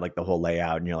practice and you had like the whole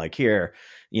layout and you're like, here,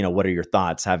 what are your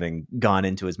thoughts having gone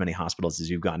into as many hospitals as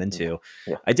you've gone into?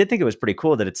 Yeah. I did think it was pretty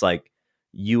cool that it's like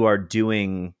you are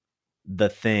doing the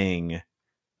thing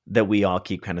that we all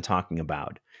keep kind of talking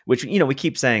about, which, we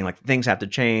keep saying like things have to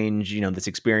change. This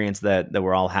experience that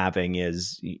we're all having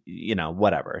is,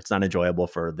 whatever. It's not enjoyable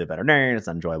for the veterinarian. It's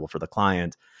not enjoyable for the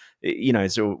client.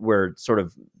 So we're sort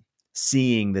of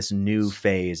seeing this new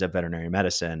phase of veterinary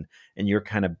medicine, and you're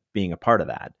kind of being a part of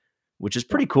that, which is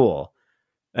pretty cool.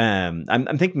 I'm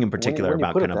thinking in particular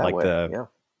about kind of like way,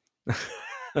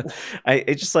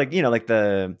 it's just like, like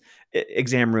the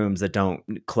exam rooms that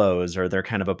don't close, or they're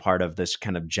kind of a part of this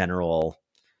kind of general,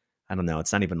 I don't know,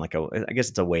 it's not even like I guess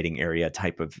it's a waiting area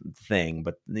type of thing,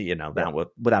 but now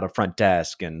without a front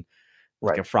desk and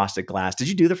like a frosted glass. Did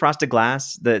you do the frosted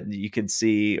glass that you could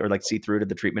see or like see through to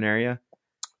the treatment area?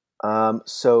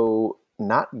 So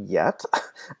not yet.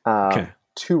 Okay.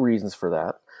 Two reasons for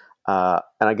that.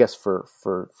 And I guess for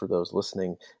those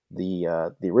listening,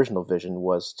 the original vision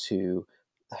was to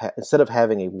instead of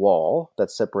having a wall that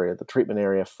separated the treatment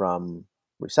area from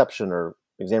reception or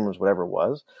exam rooms, whatever it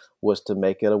was to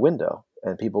make it a window,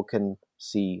 and people can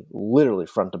see literally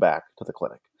front to back to the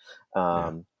clinic.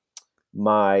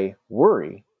 My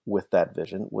worry with that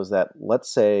vision was that,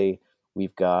 let's say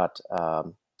we've got a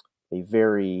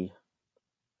very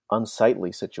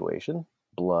unsightly situation,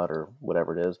 blood or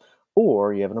whatever it is,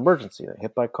 or you have an emergency,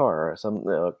 hit by a car, or some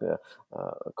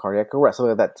cardiac arrest, something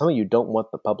like that, something you don't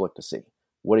want the public to see.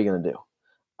 What are you going to do?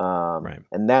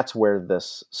 And that's where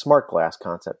this smart glass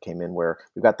concept came in, where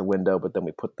we've got the window, but then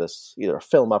we put this either a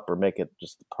film up or make it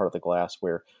just part of the glass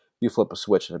where you flip a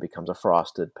switch and it becomes a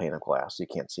frosted pane of glass you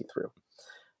can't see through.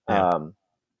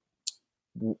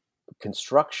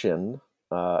 Construction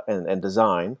and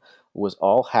design was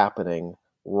all happening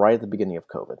right at the beginning of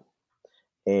COVID.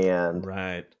 And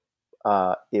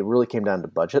it really came down to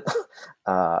budget.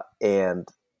 And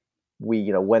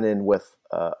we went in with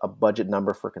a budget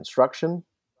number for construction.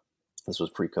 This was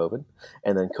pre-COVID.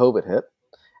 And then COVID hit,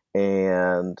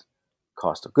 and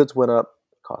cost of goods went up,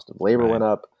 cost of labor went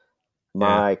up.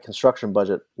 My construction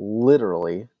budget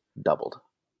literally doubled.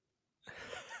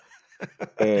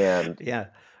 And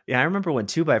I remember when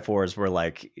 2x4s were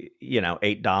like,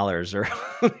 $8 or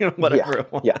whatever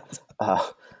it was.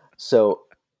 So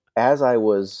as I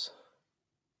was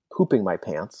pooping my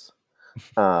pants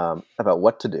about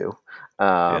what to do,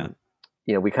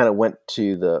 we kind of went back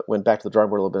to the drawing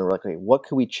board a little bit, and we're like, okay, what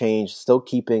can we change, still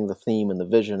keeping the theme and the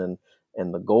vision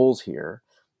and the goals here?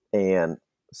 And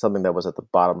something that was at the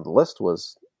bottom of the list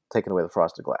was taking away the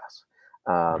frosted glass.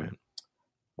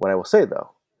 What I will say,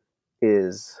 though,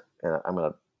 is, and I'm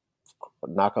going to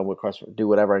knock on wood, do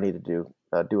whatever I need to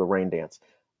do a rain dance.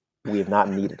 We have not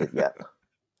needed it yet.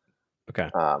 Okay.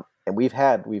 And we've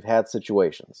had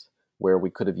situations where we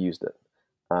could have used it.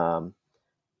 But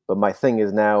my thing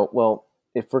is now, well,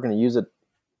 if we're going to use it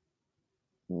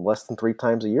less than 3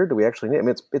 times a year, do we actually need it? I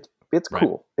mean, it's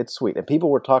cool. It's sweet. And people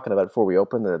were talking about it before we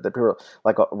opened. The people,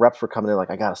 like reps were coming in like,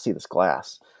 I got to see this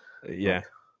glass. Yeah.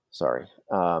 Sorry.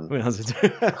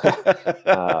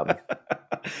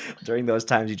 During those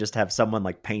times, you just have someone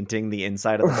like painting the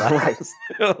inside of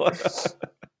the glass.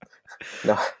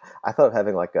 No, I thought of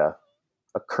having like a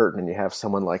curtain, and you have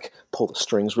someone like pull the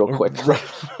strings real quick,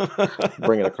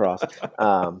 bring it across.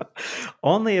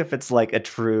 Only if it's like a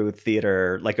true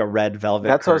theater, like a red velvet.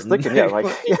 That's curtain. What I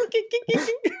was thinking. Yeah,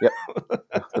 yep.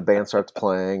 The band starts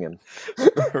playing and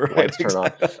lights turn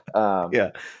on.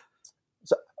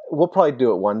 So we'll probably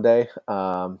do it one day.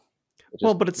 But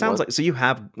it sounds like, so you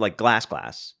have like glass,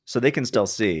 so they can still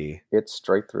see. It's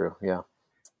straight through. Yeah.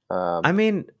 I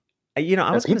mean, I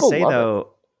was going to say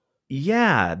though.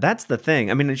 Yeah, that's the thing.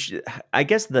 I mean, I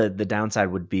guess the downside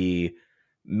would be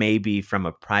maybe from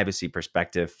a privacy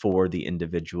perspective for the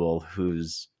individual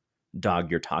whose dog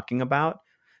you're talking about.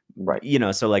 Right.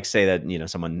 So like say that,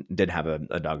 someone did have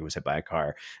a dog who was hit by a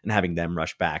car, and having them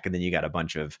rush back, and then you got a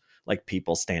bunch of like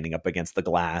people standing up against the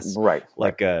glass. Right.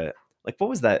 Like what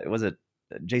was that? Was it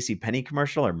JC Penney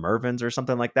commercial or Mervin's or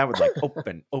something like that with like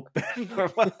open.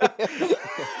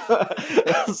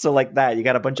 So like that, you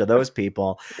got a bunch of those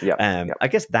people. Yep. I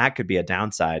guess that could be a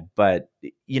downside, but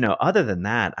other than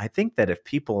that, I think that if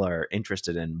people are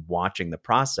interested in watching the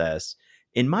process,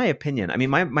 in my opinion, I mean,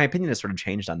 my opinion has sort of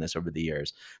changed on this over the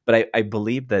years, but I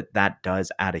believe that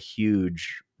does add a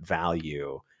huge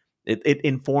value. It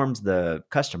informs the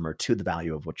customer to the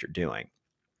value of what you're doing.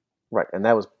 Right, and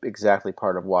that was exactly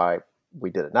part of why we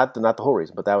did it. Not the whole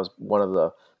reason, but that was one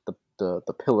of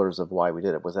the pillars of why we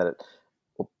did it, was that it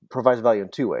provides value in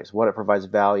two ways. One, it provides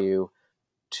value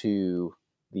to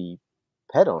the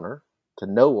pet owner to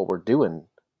know what we're doing,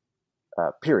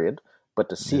 period, but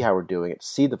to see how we're doing it,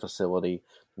 see the facility,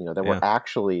 that we're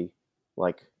actually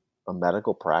like a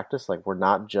medical practice. Like we're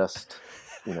not just,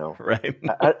 right.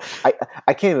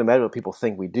 I can't even imagine what people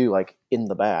think we do, like in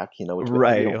the back, which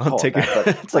right. we don't call it that,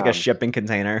 but, it's like a shipping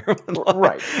container.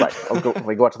 right.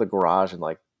 We go out to the garage and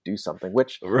like do something,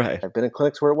 which right. I've been in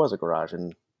clinics where it was a garage,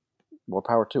 and more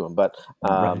power to them. But,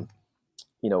 right.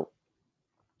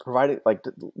 Providing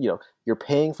you're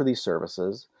paying for these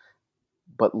services,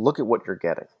 but look at what you're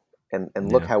getting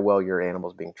and look how well your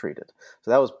animal's being treated.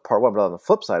 So that was part one. But on the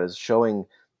flip side is showing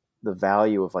the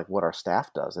value of like what our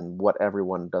staff does and what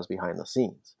everyone does behind the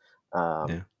scenes.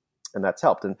 And that's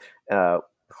helped. And part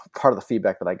of the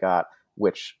feedback that I got,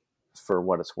 which for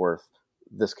what it's worth,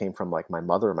 this came from like my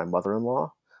mother and my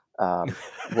mother-in-law,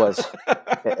 was,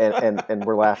 and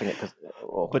we're laughing at,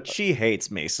 but she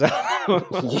hates me. So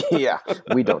yeah,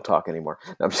 we don't talk anymore.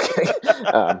 No, I'm just kidding.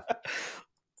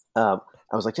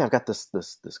 I was like, I've got this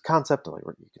concept of like,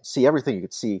 where you can see everything. You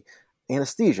can see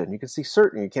anesthesia, and you can see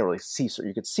surgery. You can't really see,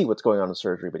 you can see what's going on in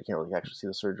surgery, but you can't really actually see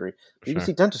the surgery. You can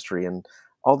see dentistry and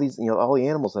all these, all the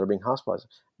animals that are being hospitalized.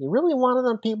 You really wanted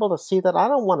them people to see that? I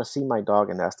don't want to see my dog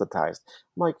anesthetized.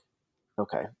 I'm like,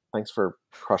 okay, thanks for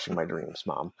crushing my dreams,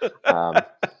 Mom.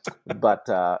 But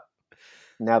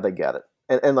now they get it.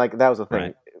 And like, that was the thing,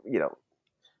 right.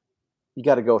 You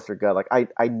got to go with your gut. Like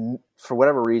I, for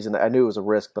whatever reason, I knew it was a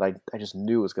risk, but I just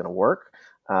knew it was going to work.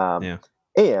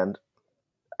 And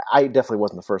I definitely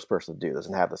wasn't the first person to do this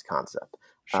and have this concept.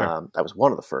 Sure. I was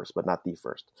one of the first, but not the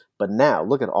first. But now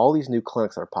look at all these new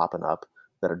clinics that are popping up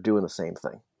that are doing the same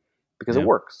thing because it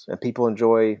works and people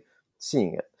enjoy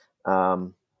seeing it.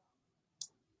 Do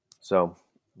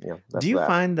you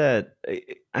find that,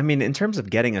 I mean, in terms of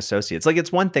getting associates, like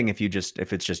it's one thing if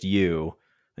it's just you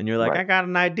and you're like, I got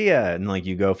an idea, and like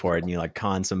you go for it and you like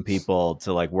con some people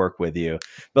to like work with you.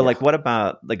 But like, what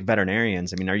about like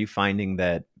veterinarians? I mean, are you finding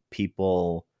that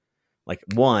people, like,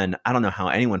 one, I don't know how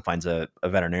anyone finds a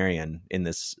veterinarian in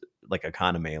this like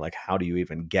economy. Like, how do you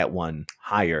even get one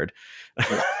hired?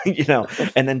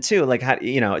 And then two, like, how,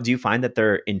 do you find that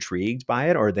they're intrigued by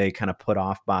it, or are they kind of put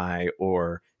off by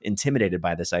or intimidated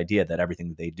by this idea that everything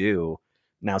that they do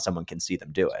now someone can see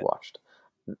them do it? Watched.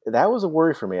 That was a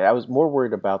worry for me. I was more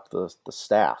worried about the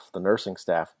staff, the nursing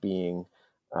staff, being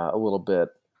a little bit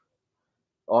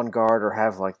on guard or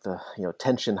have like the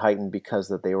tension heightened because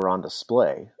that they were on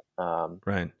display.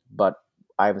 Right. But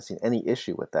I haven't seen any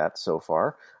issue with that so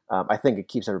far. I think it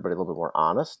keeps everybody a little bit more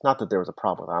honest. Not that there was a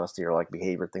problem with honesty or like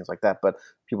behavior, things like that, but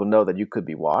people know that you could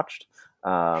be watched.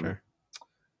 Sure.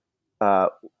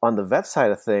 On the vet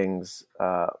side of things,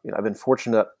 I've been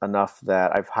fortunate enough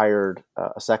that I've hired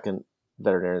a second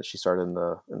veterinarian. She started in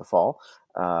the fall.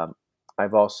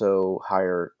 I've also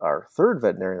hired our third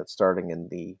veterinarian that's starting in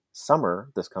the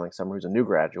summer, this coming summer, who's a new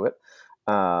graduate.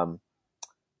 My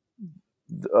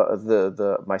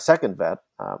second vet,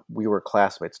 we were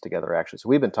classmates together actually. So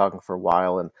we've been talking for a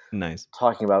while and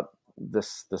talking about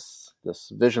this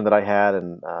vision that I had,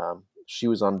 and she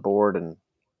was on board, and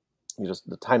just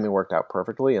the timing worked out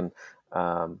perfectly, and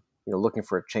looking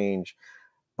for a change.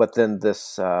 But then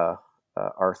this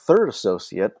our third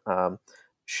associate,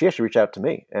 she actually reached out to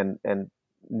me and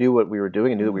knew what we were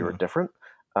doing and knew that we were different.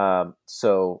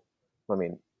 So, I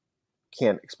mean,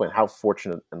 can't explain how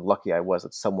fortunate and lucky I was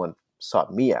that someone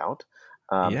sought me out.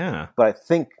 But I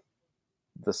think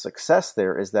the success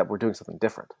there is that we're doing something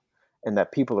different, and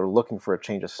that people are looking for a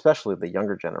change, especially the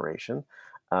younger generation,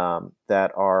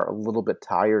 that are a little bit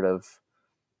tired of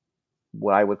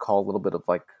what I would call a little bit of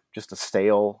like just a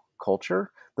stale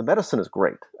culture. The medicine is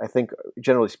great. I think,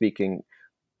 generally speaking,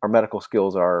 our medical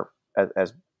skills are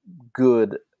as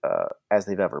good as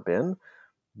they've ever been,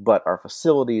 but our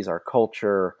facilities, our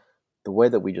culture, the way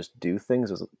that we just do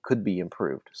things could be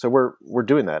improved. So we're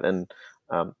doing that, and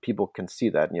people can see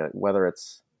that, whether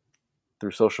it's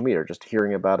through social media or just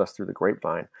hearing about us through the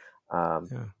grapevine.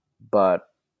 But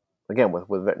again,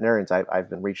 with veterinarians, I've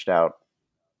been reached out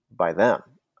by them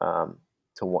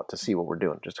to want to see what we're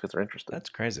doing just because they're interested. That's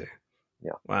crazy.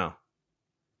 Yeah. Wow.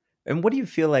 And what do you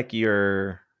feel like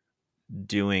you're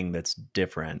doing that's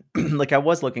different? Like I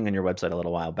was looking on your website a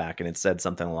little while back and it said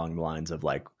something along the lines of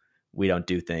like, we don't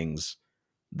do things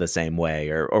the same way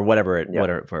or whatever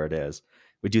it is.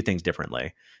 We do things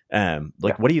differently.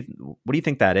 What do you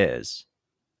think that is?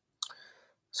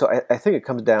 So I think it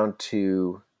comes down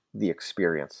to the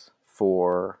experience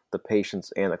for the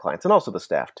patients and the clients, and also the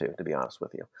staff too, to be honest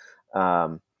with you.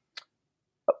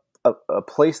 A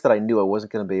place that I knew I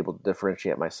wasn't going to be able to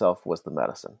differentiate myself was the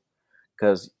medicine,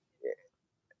 because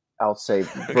I'll say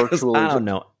virtually. I don't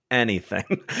know anything.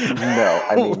 No,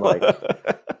 I mean like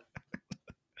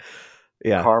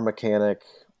car mechanic,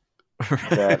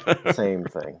 that same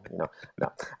thing. No.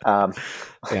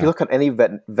 You look on any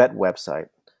vet website,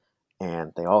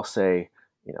 and they all say,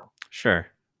 sure,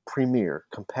 premier,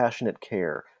 compassionate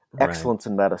care, excellence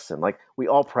in medicine. Like we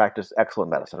all practice excellent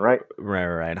medicine, right?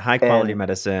 Right. High quality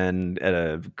medicine at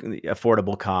a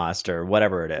affordable cost or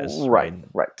whatever it is. Right.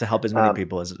 To help as many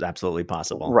people as absolutely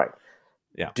possible. Right.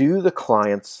 Yeah. Do the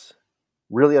clients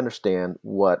really understand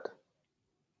what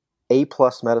A+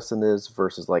 medicine is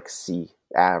versus like C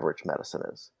average medicine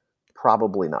is?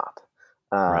 Probably not.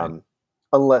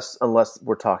 Unless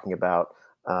we're talking about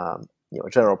a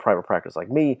general private practice like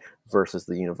me versus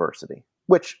the university,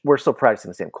 which we're still practicing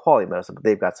the same quality of medicine, but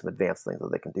they've got some advanced things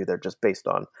that they can do there just based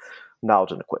on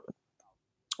knowledge and equipment.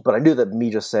 But I knew that me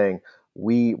just saying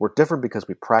we're different because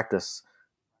we practice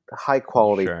high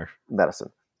quality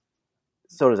medicine.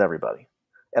 So does everybody.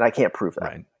 And I can't prove that.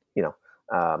 Right.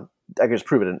 I can just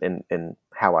prove it in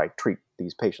how I treat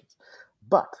these patients.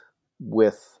 But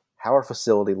with how our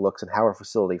facility looks and how our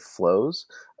facility flows,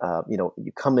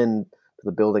 you come in to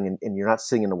the building and you're not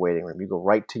sitting in the waiting room. You go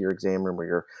right to your exam room where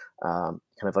you're kind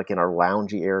of like in our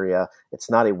loungy area. It's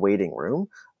not a waiting room.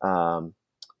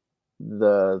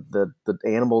 The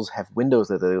animals have windows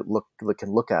that they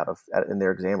can look out of in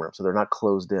their exam room, so they're not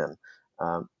closed in.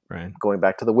 Going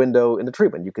back to the window in the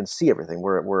treatment, you can see everything.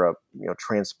 We're a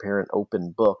transparent,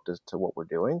 open book to what we're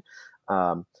doing.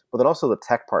 But then also the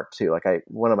tech part too. Like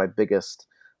one of my biggest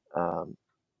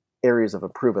areas of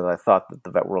improvement that I thought that the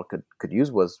vet world could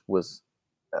use was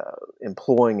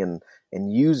employing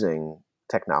and using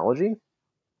technology.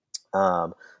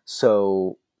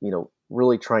 So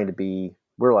really trying to be,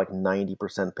 we're like 90%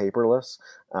 paperless,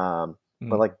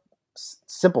 but like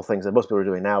simple things that most people are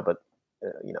doing now, but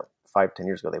 5-10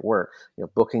 years ago they weren't.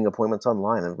 Booking appointments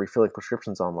online and refilling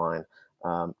prescriptions online,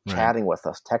 chatting with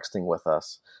us, texting with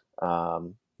us,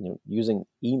 using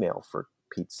email for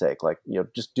Pete's sake, like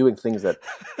just doing things that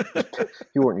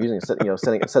you weren't using. Instead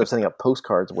of sending out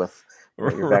postcards with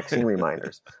your vaccine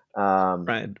reminders.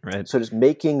 Right. So just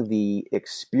making the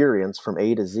experience from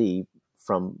A to Z,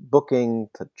 from booking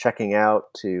to checking out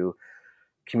to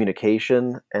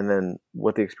communication, and then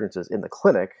what the experience is in the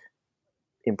clinic,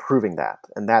 improving that.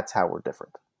 And that's how we're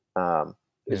different.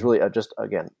 Is really just,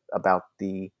 again, about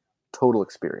the total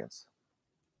experience.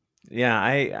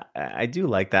 Yeah, I do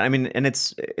like that. I mean, and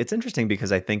it's interesting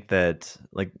because I think that,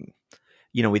 like,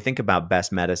 we think about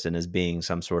best medicine as being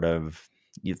some sort of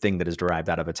thing that is derived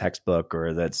out of a textbook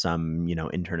or that some,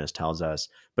 internist tells us.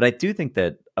 But I do think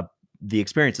that the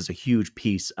experience is a huge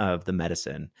piece of the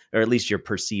medicine, or at least your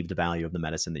perceived value of the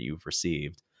medicine that you've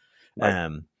received.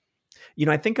 Right.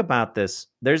 I think about this.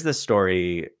 There's this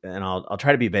story, and I'll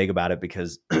try to be vague about it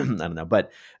because I don't know.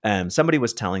 But somebody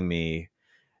was telling me,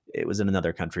 it was in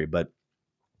another country, but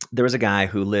there was a guy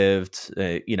who lived,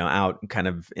 out kind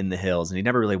of in the hills, and he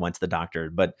never really went to the doctor,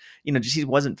 but, just he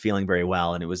wasn't feeling very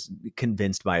well. And it was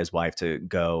convinced by his wife to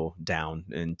go down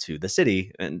into the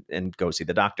city and go see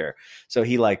the doctor. So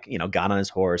he got on his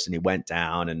horse and he went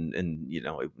down and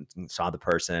saw the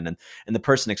person, and the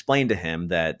person explained to him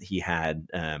that he had,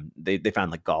 they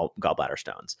found like gallbladder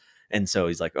stones. And so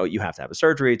he's like, oh, you have to have a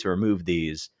surgery to remove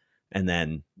these. And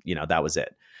then, that was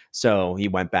it. So he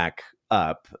went back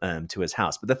up to his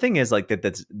house. But the thing is, like,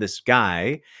 that this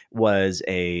guy was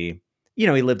he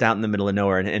lived out in the middle of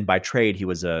nowhere, and by trade he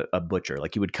was a butcher.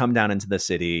 Like, he would come down into the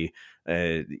city,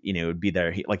 would be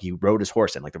there. He rode his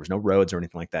horse in. Like, there was no roads or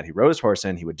anything like that. He rode his horse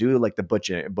in. He would do like the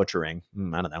butchering.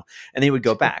 I don't know, and then he would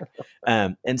go back.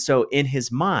 And so in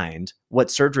his mind,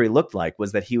 what surgery looked like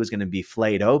was that he was going to be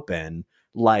flayed open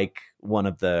like one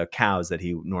of the cows that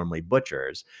he normally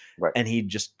butchers. Right. And he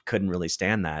just couldn't really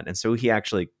stand that. And so he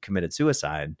actually committed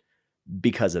suicide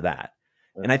because of that.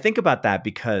 Right. And I think about that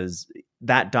because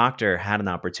that doctor had an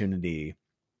opportunity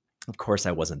of course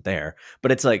I wasn't there,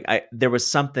 but it's like there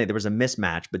was a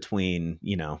mismatch between,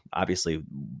 obviously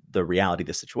the reality of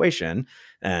the situation,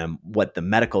 what the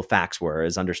medical facts were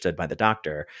as understood by the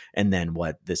doctor, and then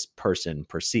what this person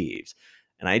perceives.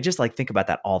 And I just like think about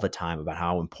that all the time, about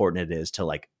how important it is to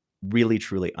like really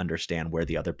truly understand where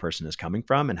the other person is coming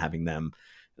from, and having them,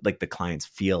 like the clients,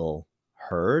 feel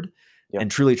heard. Yep. And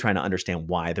truly trying to understand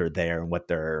why they're there and what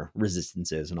their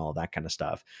resistance is and all that kind of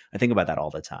stuff. I think about that all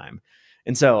the time.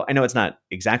 And so I know it's not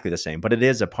exactly the same, but it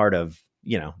is a part of,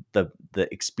 the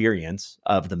experience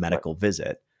of the medical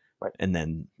visit. Right. And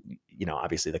then,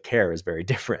 obviously the care is very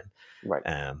different.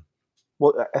 Right.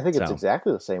 Well, I think it's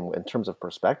exactly the same in terms of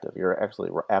perspective. You're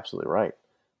absolutely right.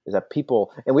 Is that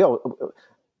people, and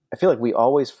I feel like we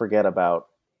always forget about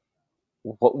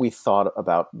what we thought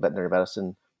about veterinary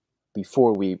medicine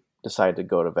before we decided to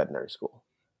go to veterinary school.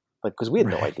 Like, because we had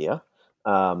no idea.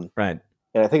 Right.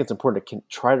 And I think it's important to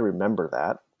try to remember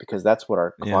that, because that's what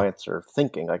our clients are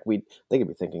thinking. Like they could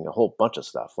be thinking a whole bunch of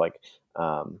stuff. Like,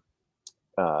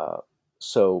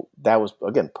 so that was,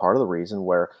 again, part of the reason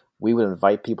where we would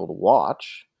invite people to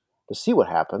watch to see what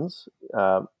happens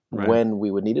when we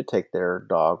would need to take their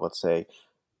dog, let's say,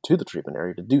 to the treatment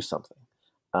area to do something.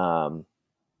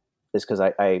 Is because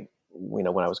I when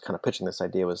I was kind of pitching this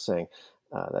idea, was saying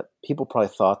that people probably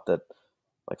thought that,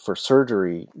 like, for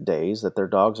surgery days, that their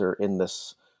dogs are in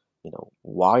this,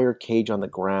 wire cage on the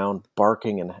ground,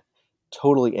 barking and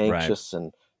totally anxious,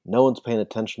 and no one's paying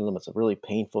attention to them. It's a really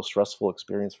painful, stressful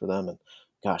experience for them. And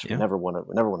gosh, we never want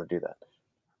to do that.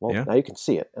 Well, now you can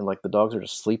see it. And like, the dogs are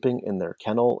just sleeping in their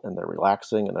kennel, and they're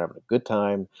relaxing, and they're having a good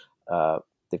time.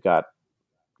 They've got,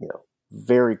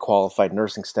 very qualified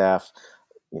nursing staff,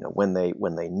 when they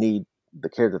need the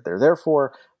care that they're there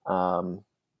for.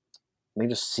 They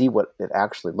just see what it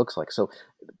actually looks like. So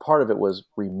part of it was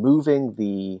removing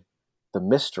the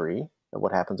mystery of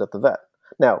what happens at the vet.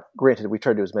 Now, granted, we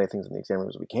try to do as many things in the exam room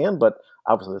as we can, but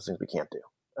obviously there's things we can't do,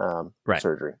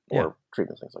 surgery or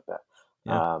treatments, things like that.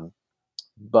 Yeah.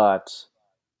 But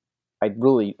I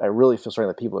really feel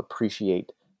strongly that people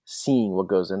appreciate seeing what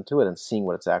goes into it and seeing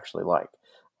what it's actually like.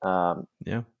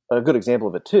 A good example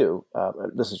of it too,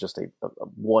 this is just a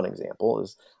one example,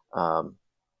 is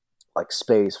like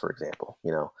spays, for example,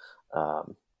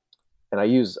 and I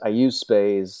use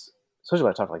spays, especially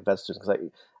when I talk to like vet students,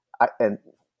 because I and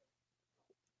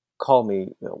call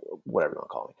me, whatever you want to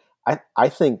call me. I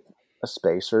think a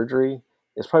spay surgery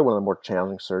is probably one of the more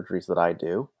challenging surgeries that I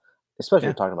do, especially if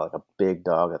you're talking about like a big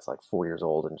dog that's like 4 years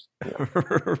old and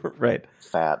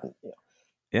fat and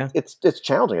it's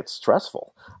challenging. It's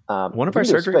stressful. One of our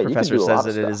surgery professors says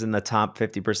that it is in the top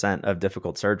 50% of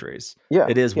difficult surgeries. Yeah,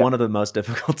 it is one of the most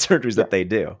difficult surgeries that they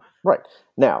do. Right.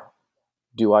 Now,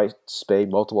 do I spay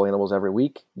multiple animals every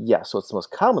week? Yes. So it's the most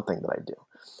common thing that I do.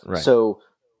 Right. So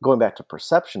going back to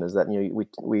perception, is that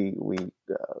we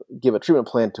give a treatment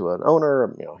plan to an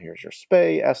owner. Here's your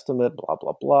spay estimate. Blah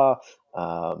blah blah.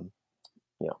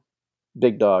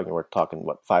 Big dog, and we're talking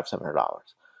 $500-$700.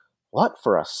 What,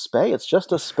 for a spay? It's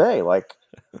just a spay. Like,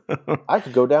 I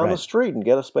could go down the street and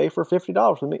get a spay for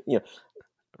 $50.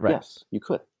 Yes, you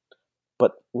could.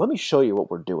 But let me show you what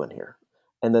we're doing here.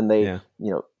 And then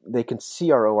they can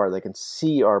see our OR, they can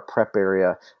see our prep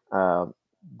area,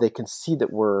 they can see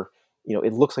that we're,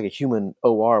 it looks like a human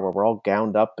OR where we're all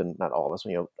gowned up, and not all of us,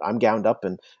 I'm gowned up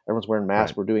and everyone's wearing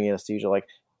masks. Right. We're doing anesthesia. Like,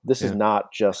 this is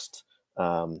not just,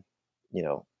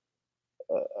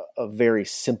 a very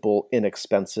simple,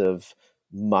 inexpensive,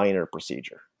 minor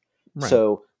procedure. Right.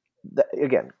 So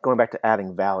again, going back to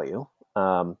adding value,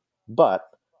 but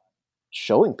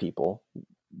showing people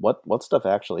what stuff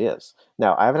actually is.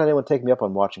 Now, I haven't had anyone take me up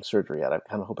on watching surgery yet. I'm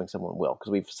kind of hoping someone will,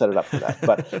 because we've set it up for that.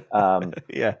 But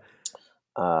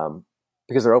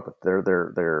because they're open,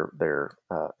 they're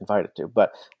invited to.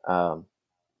 But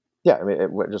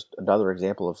just another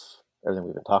example of everything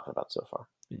we've been talking about so far.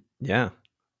 Yeah.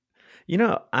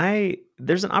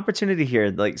 There's an opportunity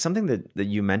here, like something that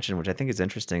you mentioned, which I think is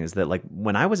interesting, is that like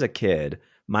when I was a kid,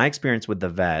 my experience with the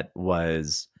vet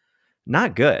was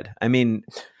not good. I mean,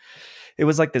 it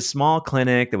was like this small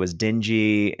clinic that was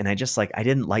dingy, and I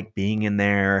didn't like being in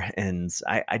there. And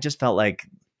I just felt like,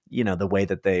 the way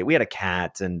that we had a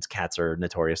cat, and cats are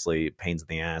notoriously pains in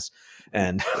the ass.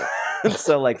 And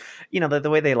so like, the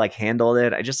way they like handled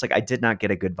it, I did not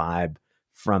get a good vibe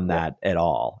from that at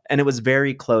all. And it was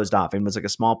very closed off. It was like a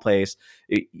small place.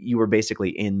 You were basically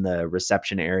in the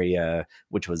reception area,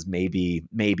 which was maybe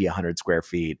 100 square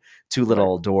feet, two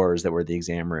little doors that were the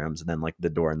exam rooms, and then like the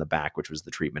door in the back, which was the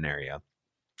treatment area.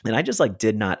 And I just like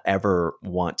did not ever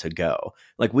want to go.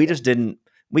 Like, we just didn't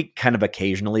we kind of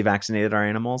occasionally vaccinated our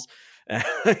animals,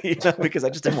 because I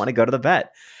just didn't want to go to the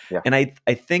vet. Yeah. And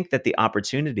I think that the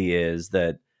opportunity is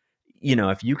that,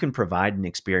 if you can provide an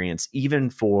experience even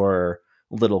for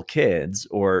little kids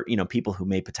or, people who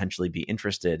may potentially be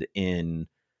interested in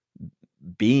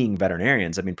being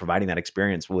veterinarians, I mean, providing that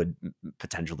experience would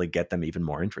potentially get them even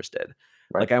more interested.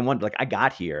 Right. I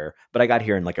got here, but I got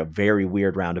here in like a very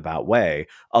weird roundabout way.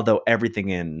 Although everything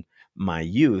in my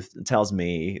youth tells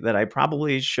me that I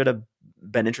probably should have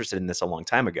been interested in this a long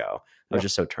time ago. I was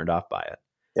just so turned off by it.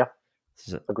 Yeah.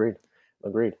 So, Agreed.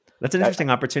 That's an interesting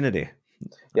opportunity.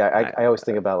 Yeah. I always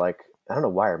think about, like, I don't know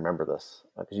why I remember this,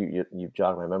 because you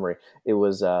jogged my memory. It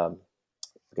was,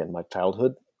 again, my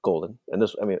childhood golden. And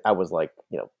this, I mean, I was like,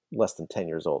 less than 10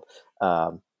 years old,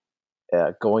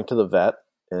 going to the vet,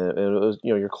 and it was,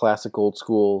 your classic old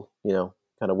school, kind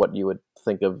of what you would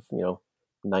think of,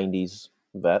 90s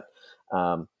vet.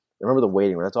 I remember the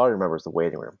waiting room. That's all I remember is the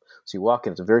waiting room. So you walk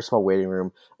in, it's a very small waiting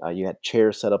room. You had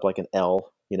chairs set up like an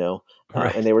L,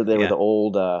 Right. and they were the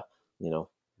old,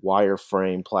 wire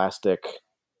frame plastic,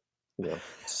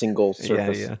 single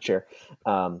surface chair.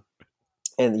 And,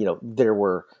 there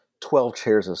were 12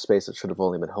 chairs in a space that should have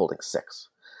only been holding 6.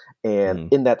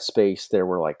 And in that space, there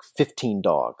were like 15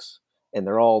 dogs, and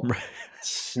they're all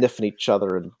sniffing each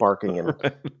other and barking. And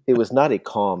it was not a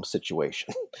calm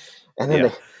situation. And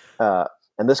then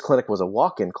and this clinic was a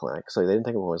walk-in clinic, so they didn't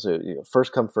think it was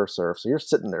first come, first serve. So you're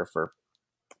sitting there for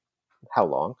how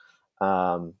long?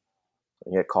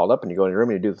 You get called up and you go in your room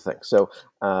and you do the thing. So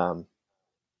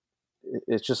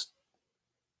it's just,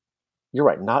 you're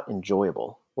right, not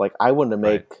enjoyable. Like, I want to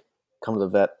make come to the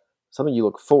vet something you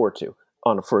look forward to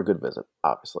for a good visit.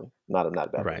 Obviously, not a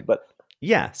bad visit, but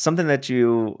something that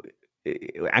you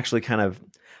actually kind of,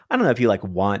 I don't know if you like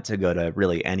want to go to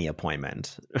really any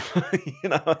appointment,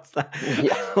 it's not,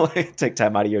 take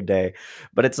time out of your day,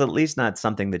 but it's at least not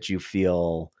something that you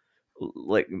feel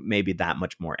like maybe that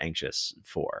much more anxious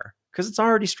for, because it's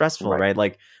already stressful, right?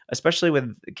 Like, especially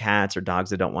with cats or dogs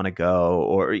that don't want to go,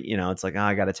 or, it's like, oh,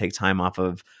 I got to take time off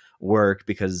of work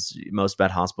because most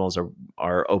vet hospitals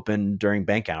are open during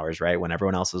bank hours, right? When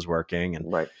everyone else is working.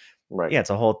 And right. Yeah, it's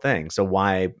a whole thing. So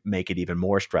why make it even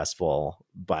more stressful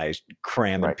by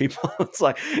cramming people? It's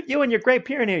like, you and your Great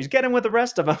Pyrenees, get in with the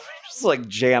rest of them. Just like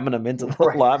jamming them into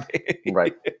the lobby.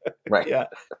 Right. Yeah.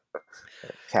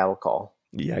 Cattle call.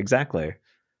 Yeah, exactly.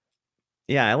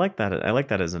 Yeah, I like that. I like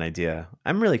that as an idea.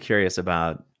 I'm really curious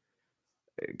about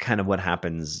kind of what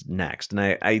happens next. And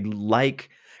I like,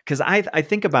 because I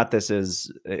think about this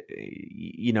as,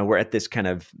 we're at this kind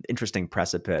of interesting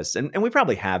precipice, and we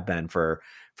probably have been for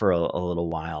a little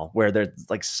while, where there's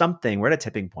like something, we're at a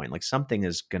tipping point, like something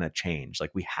is going to change.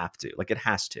 Like we have to, like it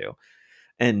has to.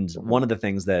 And one of the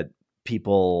things that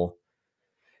people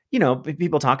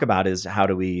talk about is, how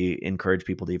do we encourage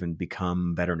people to even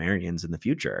become veterinarians in the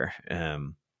future?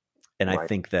 And I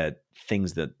think that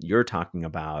things that you're talking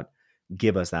about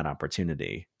give us that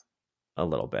opportunity a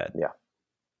little bit. Yeah.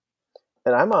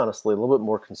 And I'm honestly a little bit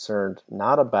more concerned,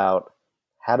 not about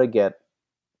how to get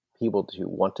people to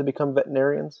want to become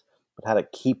veterinarians, but how to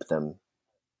keep them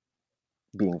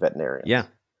being veterinarians. Yeah.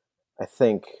 I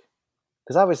think,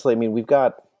 because obviously, I mean, we've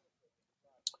got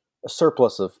a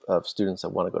surplus of students that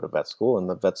want to go to vet school, and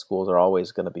the vet schools are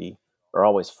always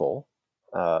full,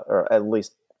 or at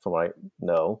least from what I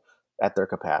know, at their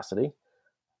capacity.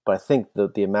 But I think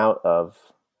that the amount of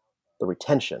the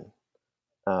retention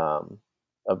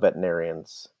of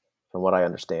veterinarians, from what I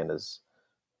understand, is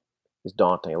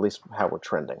daunting, at least how we're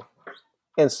trending.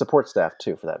 And support staff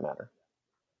too, for that matter.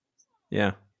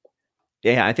 Yeah.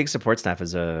 Yeah, I think support staff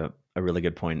is a really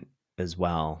good point as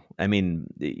well. I mean,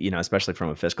 especially from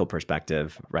a fiscal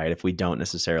perspective, right? If we don't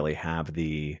necessarily have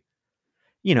the,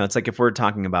 it's like if we're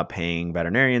talking about paying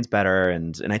veterinarians better,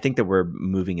 and I think that we're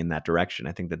moving in that direction.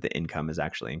 I think that the income is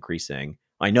actually increasing.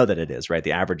 I know that it is, right?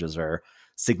 The averages are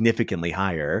significantly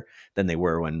higher than they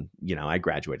were when, I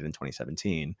graduated in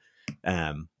 2017.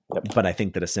 But I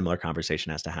think that a similar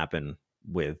conversation has to happen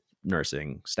with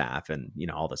nursing staff and,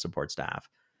 all the support staff,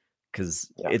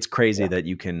 because it's crazy that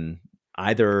you can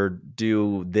either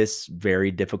do this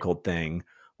very difficult thing,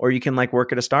 or you can like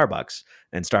work at a Starbucks,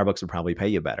 and Starbucks would probably pay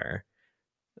you better.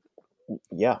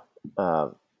 Yeah.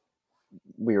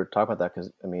 We were talking about that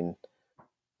because, I mean,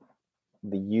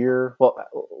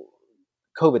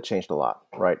 COVID changed a lot,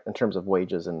 right? In terms of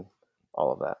wages and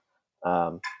all of that.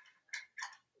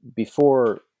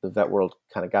 Before the vet world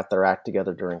kind of got their act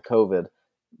together during COVID,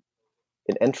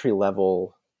 an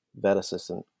entry-level vet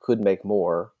assistant could make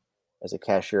more as a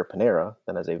cashier at Panera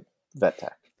than as a vet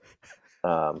tech.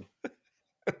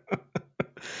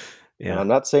 And Yeah. I'm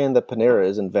not saying that Panera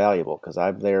is invaluable because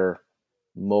I'm there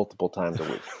multiple times a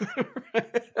week.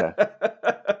 Okay.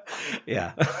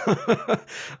 Yeah.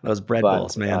 Those bread But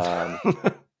bowls, man.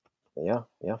 yeah.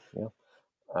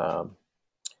 Um,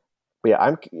 but yeah,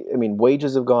 I mean,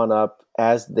 wages have gone up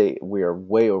we are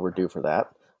way overdue for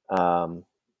that. Um,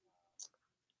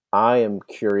 I am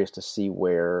curious to see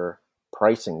where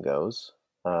pricing goes.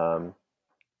 Um,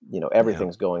 Yeah.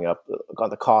 everything's going up on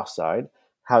the cost side.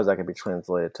 How is that going to be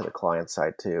translated to the client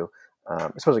side too?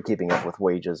 Especially keeping up with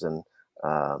wages and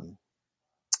um,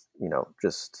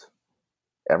 just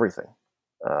everything,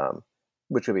 um,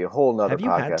 which would be a whole nother Have you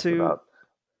had podcast to? about.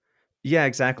 Yeah,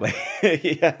 exactly.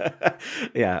 Yeah.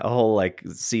 Yeah. A whole like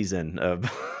season of,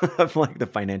 of like the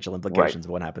financial Right. implications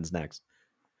of what happens next.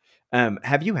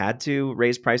 Have you had to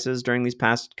raise prices during these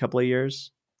past couple of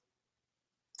years?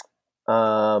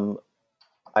 Um,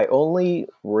 I only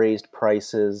raised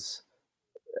prices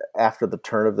after the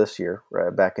turn of this year,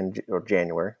 right, back in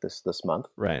January, this month.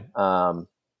 Right. Um,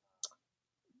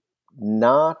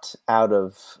 not out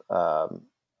of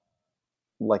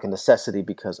like a necessity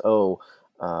because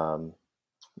um,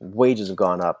 wages have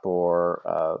gone up,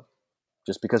 or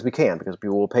just because because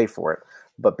people will pay for it,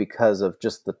 but because of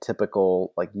just the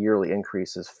typical like yearly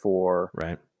increases for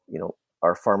Right.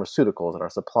 our pharmaceuticals and our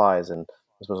supplies, and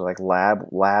especially like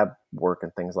lab work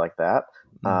and things like that.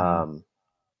 Mm-hmm.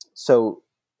 So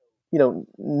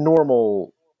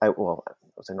normal. I would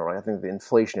say normal. I think the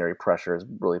inflationary pressure has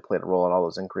really played a role in all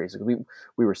those increases.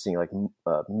 We were seeing like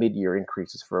mid-year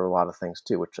increases for a lot of things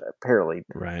too, which apparently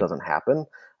Right. doesn't happen.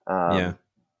 Yeah.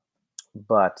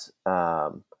 But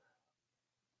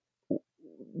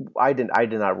I did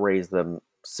not raise them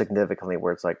significantly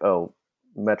where it's like, oh,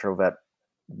 MetroVet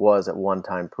was at one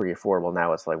time pretty affordable.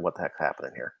 Now it's like, what the heck's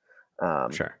happening here?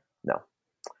 Sure. No,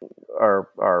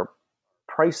 our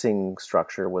pricing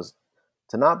structure was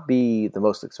to not be the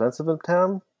most expensive in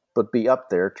town, but be up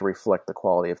there to reflect the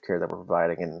quality of care that we're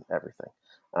providing and everything.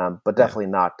 But Yeah. definitely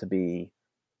not to be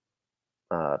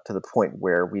to the point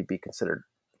where we'd be considered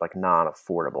like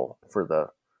non-affordable for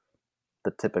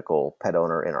the typical pet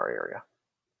owner in our area.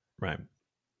 Right.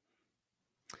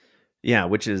 Yeah,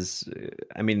 which is,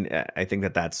 I mean, I think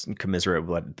that that's commiserate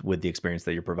with the experience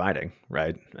that you're providing,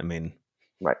 right? I mean,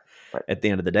 Right. Right. at the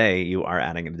end of the day, you are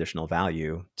adding an additional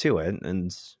value to it,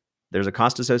 and there's a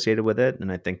cost associated with it,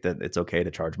 and I think that it's okay to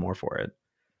charge more for it.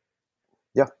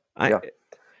 Yeah. I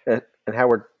Yeah. And how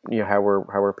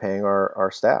we're paying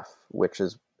our staff, which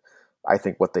is I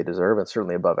think what they deserve, and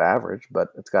certainly above average, but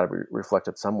it's got to be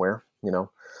reflected somewhere,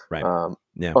 Right.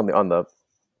 Yeah. on the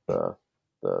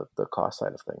the cost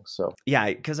side of things. So Yeah,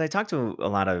 because I talk to a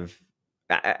lot of,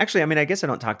 actually, I mean, I guess I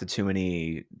don't talk to too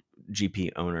many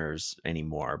GP owners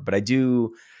anymore, but I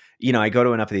do, I go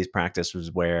to enough of these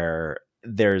practices where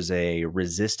there's a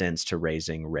resistance to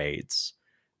raising rates.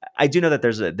 I do know that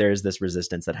there's this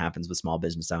resistance that happens with small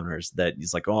business owners that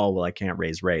is like, oh, well, I can't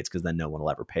raise rates because then no one will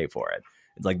ever pay for it.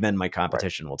 It's like, then my right,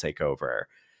 competition will take over.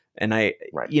 And right,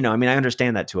 I mean, I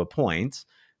understand that to a point,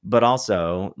 but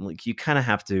also like you kind of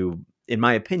have to, in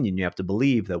my opinion, you have to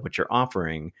believe that what you're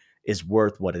offering is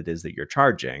worth what it is that you're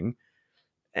charging.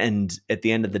 And at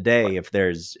the end of the day, right. if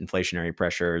there's inflationary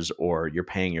pressures or you're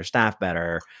paying your staff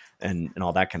better and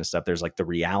all that kind of stuff, there's like the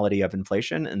reality of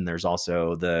inflation. And there's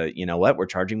also the, we're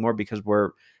charging more because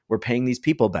we're paying these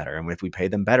people better. And if we pay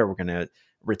them better, we're going to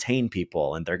retain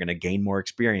people and they're going to gain more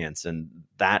experience. And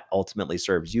that ultimately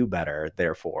serves you better.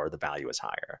 Therefore, the value is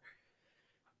higher.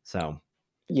 So,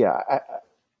 Yeah,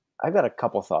 I got a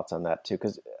couple thoughts on that too,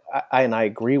 because I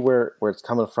agree where it's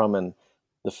coming from, and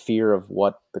the fear of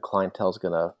what the clientele is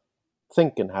going to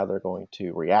think and how they're going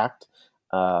to react.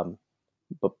 Um,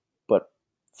 but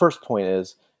first point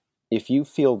is, if you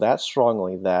feel that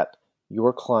strongly that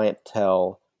your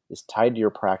clientele is tied to your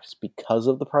practice because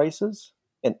of the prices,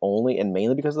 and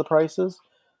mainly because of the prices,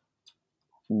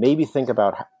 maybe think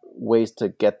about ways to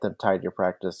get them tied to your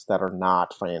practice that are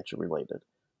not financially related.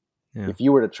 yeah, If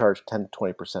you were to charge 10 to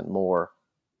 20% more,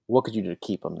 what could you do to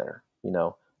keep them there?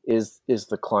 Is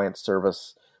the client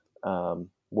service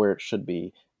where it should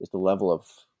be? Is the level of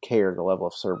care, the level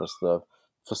of service, the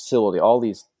facility, all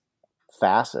these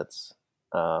facets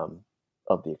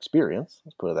of the experience,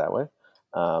 let's put it that way,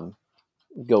 um,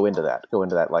 go into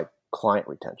that like client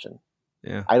retention.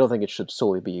 yeah, I don't think it should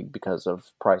solely be because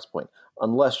of price point,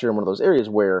 unless you're in one of those areas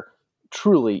where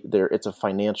truly it's a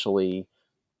financially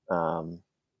um,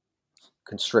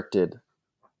 constricted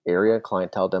area,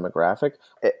 clientele demographic.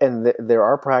 And there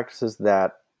are practices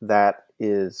that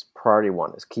is priority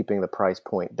one, is keeping the price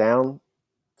point down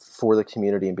for the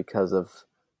community and because of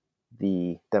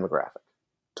the demographic.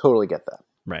 Totally get that.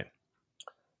 right.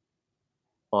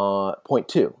 point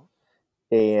two.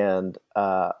 And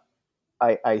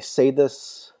I say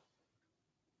this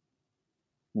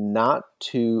not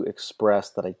to express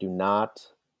that I do not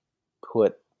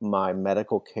put my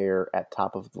medical care at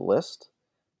top of the list,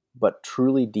 but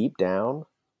truly deep down,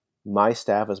 my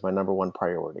staff is my number one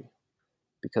priority.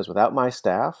 Because without my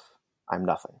staff, I'm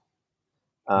nothing.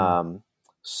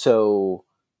 So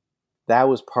that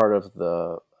was part of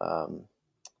the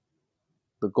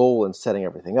goal in setting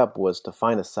everything up, was to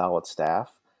find a solid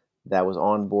staff that was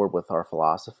on board with our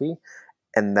philosophy,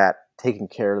 and that taking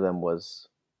care of them was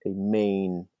a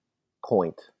main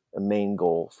point, a main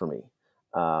goal for me.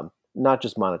 Not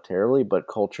just monetarily, but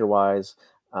culture-wise,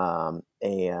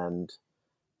 and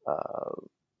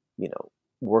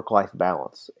work-life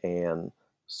balance and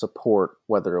support,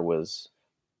 whether it was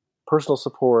personal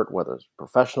support, whether it's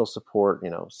professional support,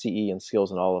 CE and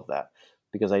skills and all of that.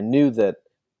 Because I knew that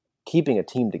keeping a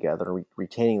team together,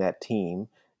 retaining that team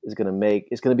is going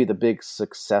to be the big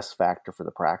success factor for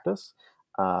the practice.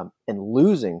 And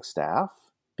losing staff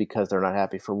because they're not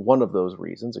happy for one of those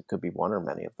reasons, it could be one or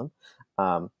many of them,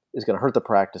 is going to hurt the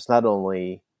practice, not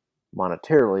only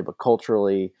monetarily, but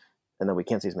culturally. And then we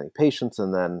can't see as many patients.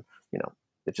 And then,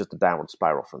 it's just a downward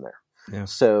spiral from there. Yeah.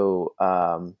 So,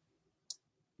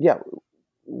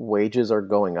 wages are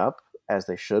going up as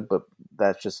they should, but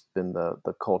that's just been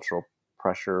the cultural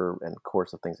pressure and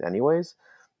course of things anyways.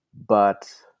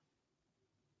 But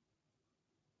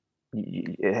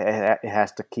it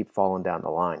has to keep falling down the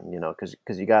line, because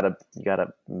you gotta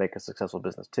make a successful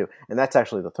business too. And that's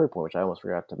actually the third point, which I almost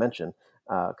forgot to mention,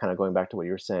 kind of going back to what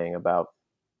you were saying about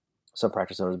some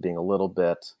practice owners being a little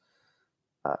bit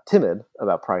timid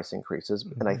about price increases.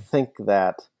 Mm-hmm. And I think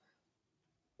that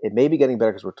it may be getting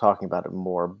better because we're talking about it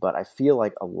more, but I feel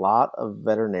like a lot of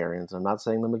veterinarians, I'm not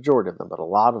saying the majority of them, but a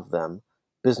lot of them,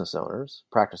 business owners,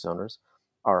 practice owners,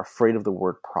 are afraid of the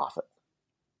word profit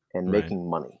and making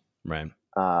money. Right.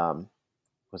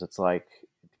 Because it's like,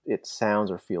 it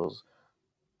sounds or feels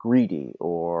greedy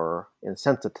or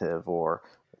insensitive, or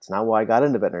it's not why I got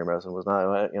into veterinary medicine. Was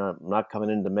not, I'm not coming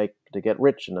in to get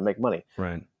rich and to make money.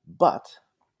 Right. But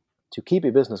to keep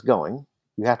a business going,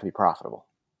 you have to be profitable.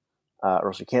 Or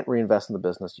else you can't reinvest in the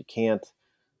business. You can't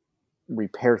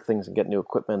repair things and get new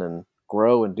equipment and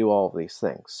grow and do all of these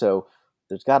things. So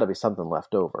there's got to be something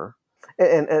left over.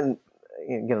 And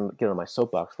get on my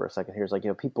soapbox for a second here. It's like,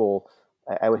 people,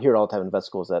 I would hear it all the time in vet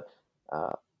schools that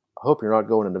I hope you're not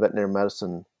going into veterinary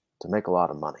medicine to make a lot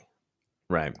of money.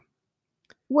 Right.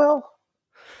 Well,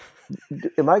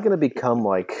 am I going to become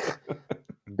like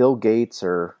Bill Gates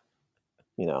or,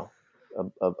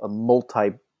 a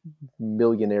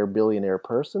multi-millionaire, billionaire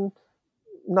person?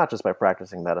 Not just by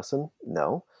practicing medicine,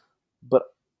 no. But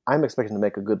I'm expecting to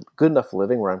make a good enough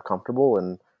living where I'm comfortable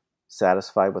and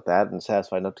satisfied with that, and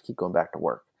satisfied enough to keep going back to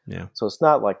work. Yeah. So it's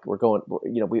not like we're going,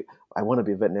 I want to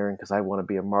be a veterinarian because I want to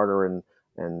be a martyr and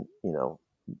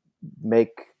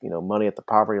make, money at the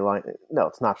poverty line. No,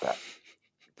 it's not that.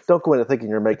 Don't go into thinking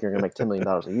you're going to make $10 million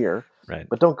a year. Right.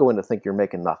 But don't go into think you're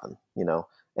making nothing,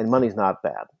 and money's not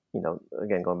bad.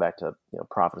 Again, going back to,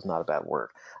 profit is not a bad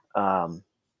word.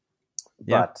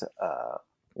 But,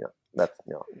 that's,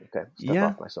 okay. Step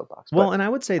off my soapbox. Well, and I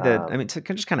would say that, to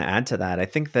just kind of add to that, I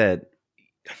think that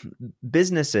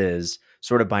businesses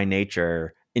sort of by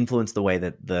nature influence the way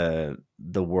that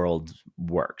the world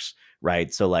works.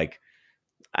 Right. So like,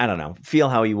 I don't know, feel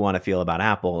how you want to feel about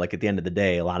Apple. Like at the end of the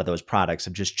day, a lot of those products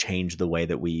have just changed the way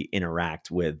that we interact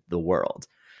with the world.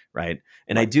 Right.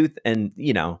 And I do. And,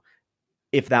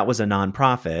 if that was a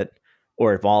nonprofit,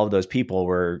 or if all of those people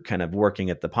were kind of working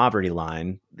at the poverty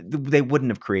line, they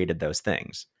wouldn't have created those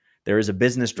things. There is a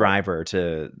business driver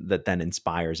that then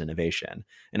inspires innovation.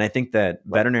 And I think that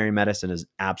veterinary medicine is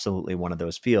absolutely one of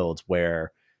those fields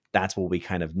where that's what we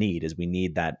kind of need, is we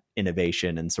need that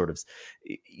innovation and sort of,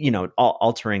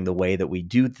 altering the way that we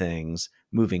do things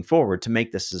moving forward to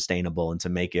make this sustainable and to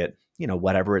make it,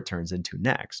 whatever it turns into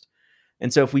next.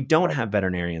 And so if we don't have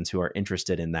veterinarians who are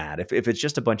interested in that, if it's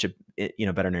just a bunch of,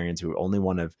 veterinarians who only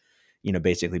want to,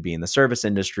 basically be in the service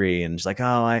industry and just like,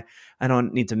 oh, I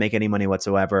don't need to make any money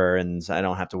whatsoever and I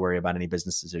don't have to worry about any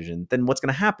business decision, then what's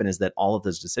going to happen is that all of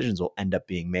those decisions will end up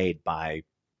being made by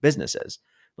businesses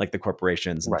like the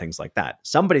corporations and things like that.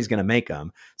 Somebody's going to make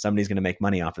them. Somebody's going to make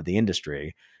money off of the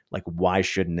industry. Like, why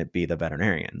shouldn't it be the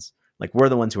veterinarians? Like, we're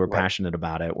the ones who are passionate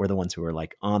about it. We're the ones who are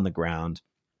like on the ground,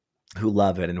 who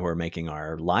love it and who are making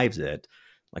our lives it.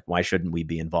 Like, why shouldn't we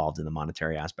be involved in the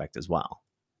monetary aspect as well?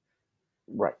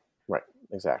 Right.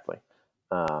 Exactly.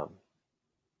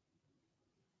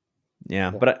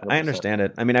 Yeah, Yeah, but I 100%. understand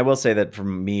it. I mean, I will say that for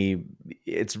me,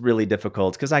 it's really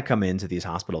difficult because I come into these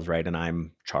hospitals, right? And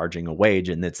I'm charging a wage,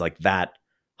 and it's like that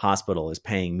hospital is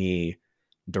paying me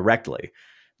directly.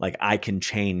 Like I can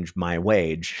change my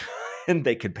wage and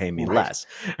they could pay me Right. less.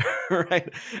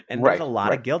 Right. And there's a Right. lot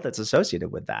Right. of guilt that's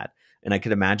associated with that. And I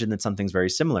could imagine that something's very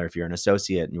similar if you're an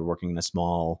associate and you're working in a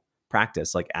small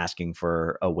practice, like asking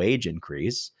for a wage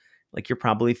increase, like you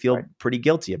probably Right. feel pretty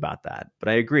guilty about that. But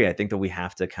I agree. I think that we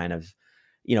have to kind of,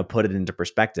 put it into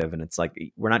perspective. And it's like,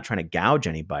 we're not trying to gouge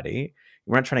anybody.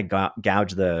 We're not trying to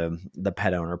gouge the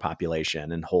pet owner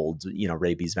population and hold,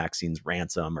 rabies vaccines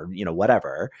ransom or,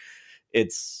 whatever.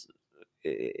 It's,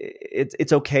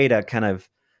 it's okay to kind of,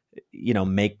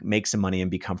 make some money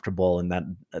and be comfortable. And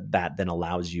that then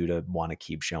allows you to want to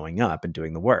keep showing up and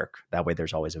doing the work. That way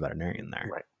there's always a veterinarian there.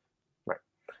 Right. Right.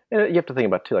 And you have to think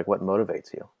about too, like what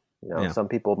motivates you. Yeah. Some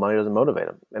people money doesn't motivate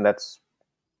them, and that's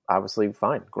obviously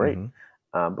fine, great.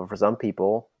 Mm-hmm. But for some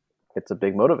people, it's a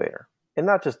big motivator, and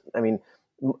not just. I mean,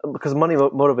 because money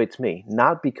motivates me,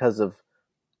 not because of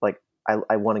like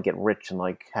I want to get rich and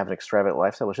like have an extravagant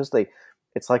lifestyle. It's just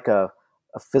it's like a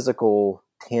physical,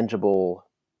 tangible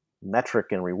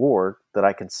metric and reward that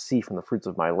I can see from the fruits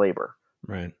of my labor.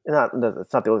 Right. And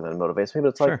it's not the only thing that motivates me, but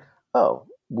it's like, Sure. oh,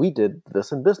 we did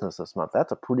this in business this month.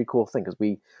 That's a pretty cool thing because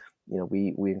we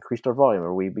increased our volume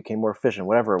or we became more efficient,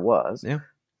 whatever it was. Yeah.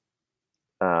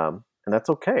 And that's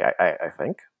okay, I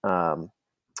think.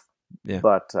 Yeah.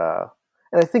 But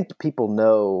and I think people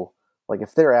know, like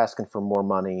if they're asking for more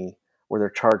money or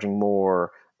they're charging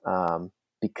more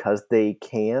because they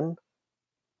can,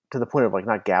 to the point of like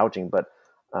not gouging, but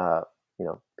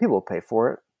people will pay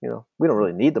for it. We don't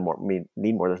really need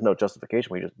need more. There's no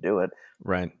justification. We just do it.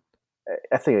 Right.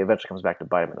 I think it eventually comes back to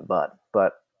bite them in the butt.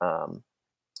 But another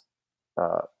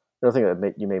thing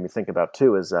that you made me think about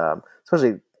too is,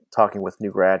 especially talking with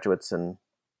new graduates and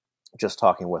just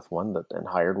talking with one and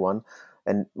hired one,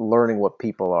 and learning what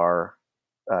people are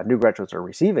new graduates are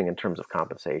receiving in terms of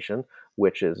compensation,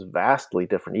 which is vastly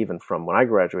different even from when I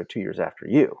graduated 2 years after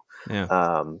you.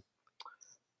 Yeah.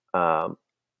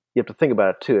 You have to think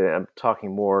about it too. And I'm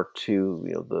talking more to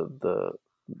the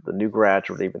new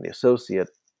graduate, even the associate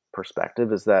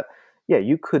perspective, is that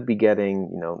you could be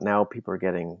getting now people are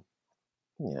getting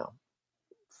 $50,000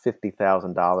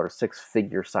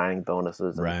 6-figure signing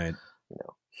bonuses and Right.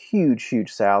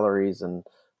 huge salaries and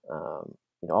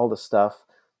all this stuff.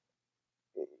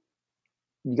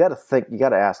 You got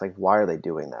to ask, like, why are they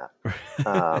doing that?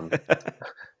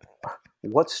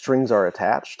 What strings are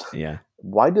attached? Yeah.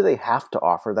 Why do they have to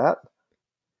offer that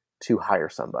to hire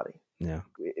somebody? Yeah.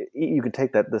 You could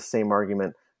take the same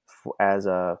argument as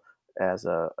a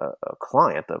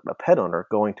client, a pet owner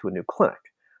going to a new clinic.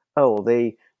 Oh,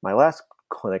 my last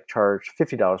clinic charged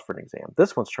 $50 for an exam.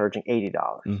 This one's charging $80.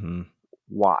 Mm-hmm.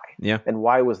 Why? Yeah. And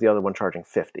why was the other one charging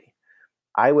 $50?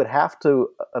 I would have to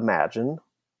imagine,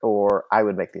 or I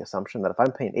would make the assumption that if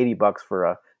I'm paying $80 for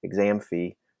a exam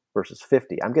fee versus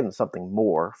 $50, I'm getting something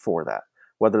more for that.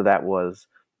 Whether that was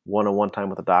one-on-one time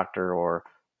with a doctor or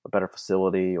a better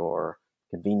facility or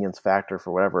convenience factor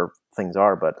for whatever things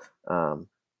are. But I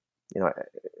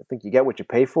think you get what you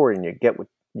pay for, and you get what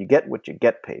you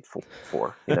get paid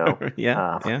for.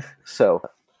 Yeah. So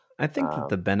I think that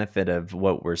the benefit of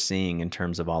what we're seeing in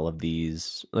terms of all of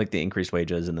these, like the increased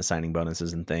wages and the signing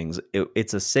bonuses and things,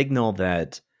 it's a signal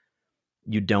that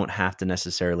you don't have to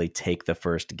necessarily take the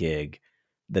first gig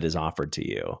that is offered to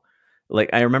you. Like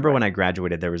I remember when I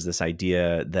graduated, there was this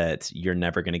idea that you're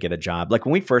never going to get a job. Like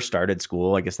when we first started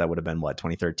school, I guess that would have been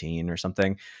 2013 or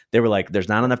something. They were like, there's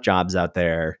not enough jobs out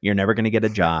there. You're never going to get a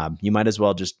job. You might as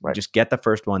well just get the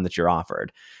first one that you're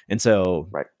offered. And so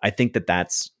I think that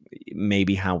that's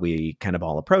maybe how we kind of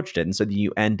all approached it. And so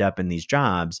you end up in these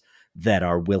jobs that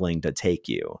are willing to take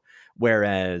you.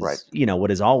 Whereas,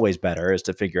 what is always better is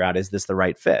to figure out, is this the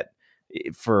right fit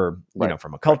for,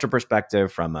 from a culture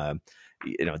perspective, from a,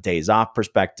 days off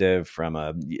perspective, from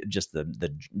a just the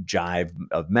jive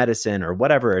of medicine or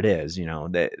whatever it is,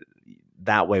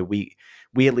 that way we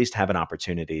at least have an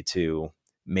opportunity to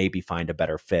maybe find a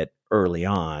better fit early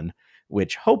on,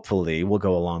 which hopefully will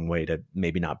go a long way to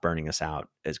maybe not burning us out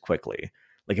as quickly.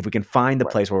 Like if we can find the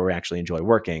place where we actually enjoy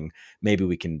working, maybe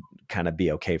we can kind of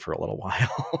be okay for a little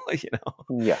while,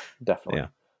 Yeah, definitely.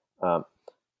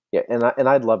 Yeah. And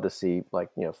I'd love to see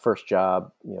first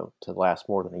job to last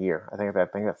more than a year. I think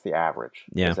that's the average.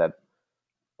 Yeah. Is that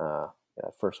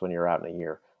first when you're out in a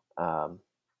year. And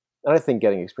I think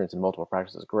getting experience in multiple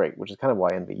practices is great, which is kind of why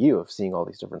I envy you of seeing all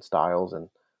these different styles and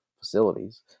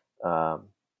facilities. But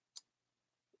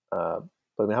I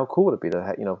mean, how cool would it be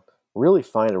to really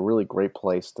find a really great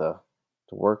place to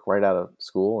to work right out of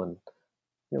school and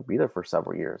be there for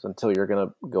several years until you're going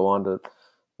to go on to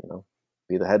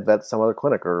be the head vet at some other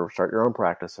clinic or start your own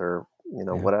practice or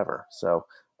whatever. So,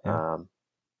 but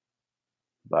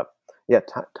yeah,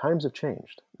 times have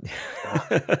changed.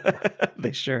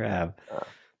 They sure have.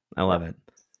 I love it.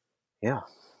 Yeah.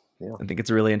 I think it's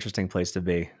a really interesting place to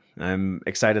be. I'm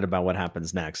excited about what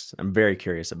happens next. I'm very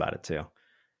curious about it too.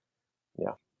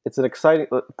 Yeah. It's an exciting,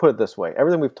 put it this way,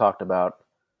 everything we've talked about,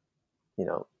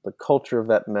 the culture of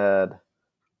vet med,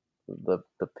 the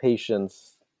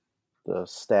patients, the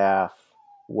staff,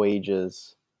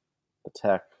 wages, the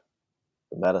tech,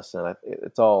 the medicine, I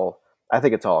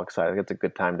think it's all exciting. It's a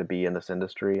good time to be in this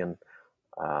industry, and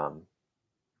a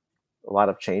lot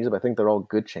of changes, but I think they're all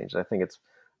good changes. I think it's,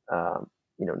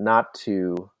 not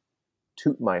to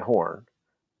toot my horn,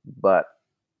 but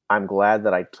I'm glad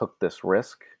that I took this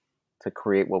risk to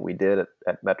create what we did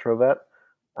at MetroVet.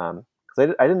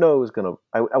 Because I didn't know it was going to,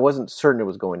 I wasn't certain it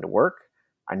was going to work.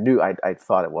 I knew I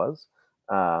thought it was.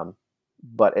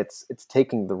 But it's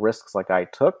taking the risks like I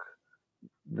took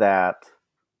that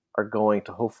are going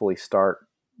to hopefully start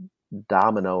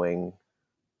dominoing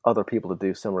other people to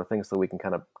do similar things so we can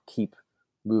kind of keep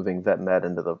moving vet med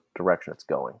into the direction it's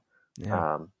going.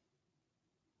 Yeah.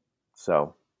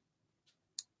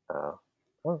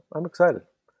 I'm excited.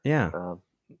 Yeah.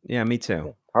 Yeah, me too.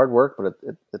 Yeah, hard work, but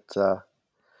it's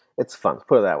fun. Let's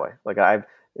put it that way. Like I've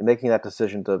making that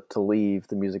decision to leave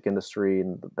the music industry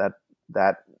and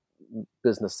that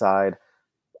business side,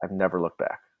 I've never looked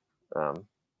back.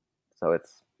 So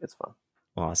it's fun.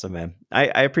 Awesome, man.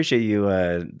 I appreciate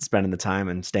you spending the time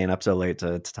and staying up so late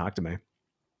to talk to me.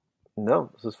 No,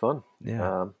 this is fun.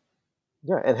 Yeah.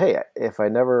 Yeah. And hey, if I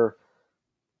never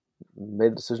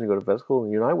made the decision to go to vet school,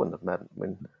 you and I wouldn't have met.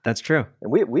 That's true.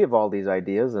 And we have all these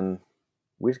ideas, and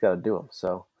we just got to do them.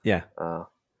 So yeah.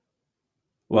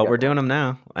 Well, we're doing them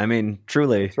now. I mean,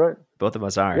 truly. That's right. Both of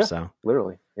us are. Yeah, so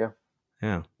literally. Yeah.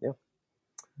 Yeah. Yeah.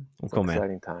 Well, cool, man.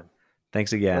 Exciting time.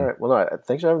 Thanks again. All right. Well, no,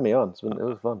 thanks for having me on. It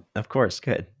was fun. Of course.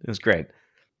 Good. It was great.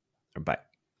 Bye.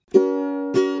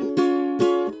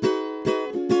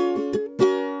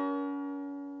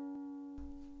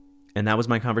 And that was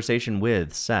my conversation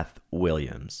with Seth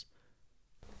Williams.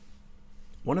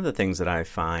 One of the things that I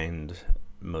find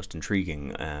most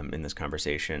intriguing in this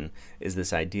conversation is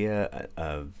this idea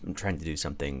of trying to do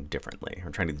something differently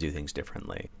or trying to do things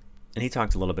differently. And he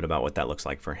talked a little bit about what that looks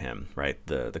like for him, right?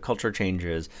 The culture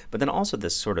changes, but then also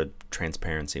this sort of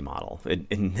transparency model.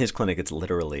 In his clinic, it's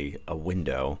literally a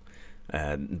window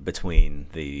between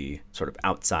the sort of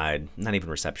outside, not even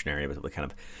reception area, but the kind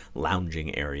of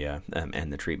lounging area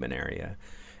and the treatment area.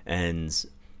 And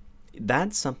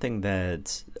that's something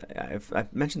that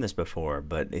I've mentioned this before,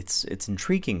 but it's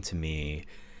intriguing to me,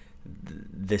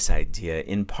 this idea,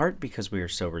 in part because we are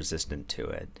so resistant to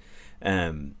it.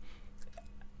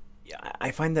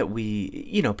 I find that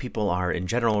people are in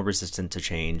general resistant to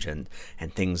change and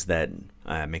things that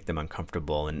make them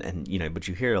uncomfortable. But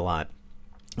you hear a lot,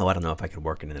 oh, I don't know if I could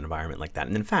work in an environment like that.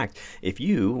 And in fact,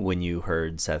 when you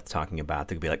heard Seth talking about,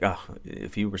 they could be like, oh,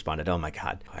 if you responded, oh my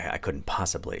God, I couldn't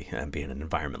possibly be in an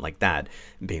environment like that,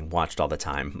 being watched all the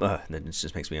time. That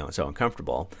just makes me so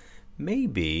uncomfortable.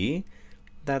 Maybe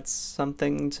that's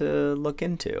something to look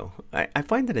into. I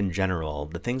find that in general,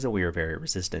 the things that we are very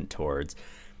resistant towards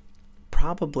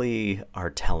probably are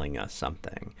telling us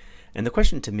something. And the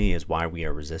question to me is why we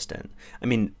are resistant. I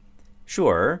mean,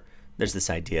 sure, there's this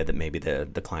idea that maybe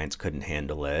the clients couldn't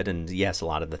handle it. And yes, a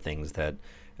lot of the things that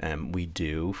we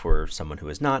do for someone who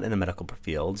is not in the medical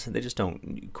field, they just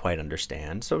don't quite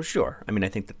understand. So sure, I mean, I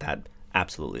think that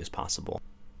absolutely is possible.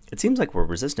 It seems like we're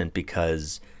resistant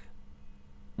because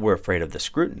we're afraid of the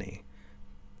scrutiny.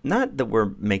 Not that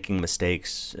we're making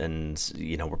mistakes and,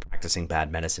 we're practicing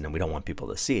bad medicine and we don't want people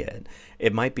to see it.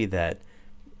 It might be that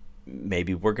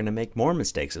maybe we're going to make more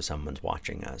mistakes if someone's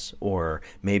watching us, or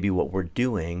maybe what we're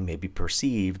doing may be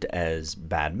perceived as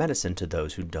bad medicine to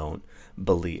those who don't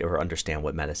believe or understand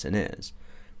what medicine is.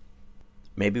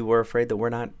 Maybe we're afraid that we're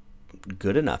not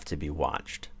good enough to be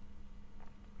watched.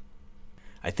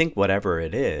 I think whatever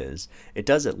it is, it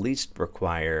does at least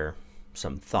require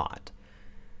some thought.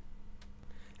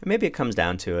 And maybe it comes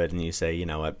down to it and you say, you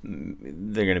know what,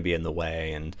 they're going to be in the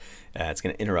way and it's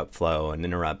going to interrupt flow and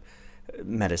interrupt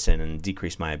medicine and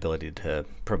decrease my ability to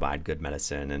provide good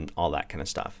medicine and all that kind of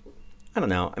stuff. I don't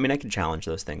know. I mean, I could challenge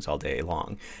those things all day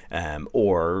long.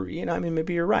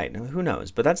 Maybe you're right. Who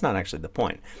knows? But that's not actually the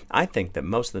point. I think that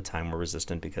most of the time we're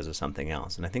resistant because of something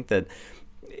else. And I think that,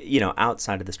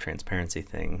 outside of this transparency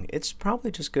thing, it's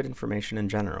probably just good information in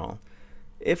general.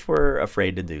 if we're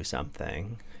afraid to do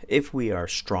something, if we are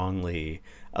strongly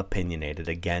opinionated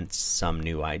against some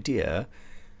new idea,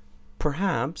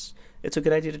 perhaps it's a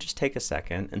good idea to just take a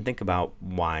second and think about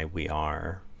why we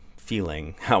are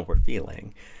feeling how we're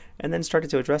feeling, and then started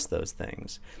to address those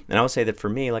things. And I will say that for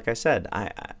me, like I said,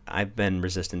 I've been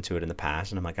resistant to it in the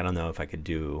past, and I'm like, I don't know if I could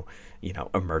do,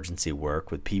 emergency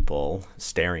work with people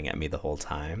staring at me the whole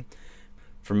time.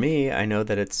 For me, I know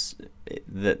that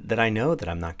I know that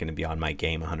I'm not going to be on my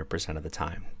game 100% of the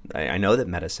time. I know that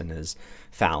medicine is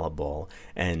fallible,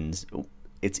 and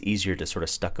it's easier to sort of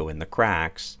stucco in the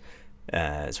cracks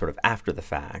sort of after the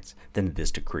fact than it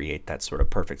is to create that sort of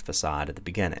perfect facade at the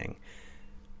beginning.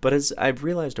 But as I've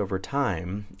realized over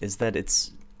time is that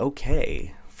it's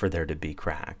okay for there to be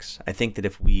cracks. I think that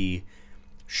if we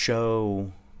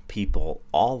show people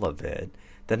all of it,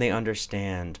 then they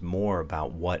understand more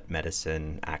about what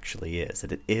medicine actually is,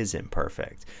 that it is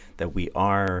imperfect, that we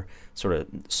are sort of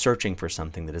searching for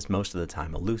something that is most of the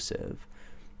time elusive,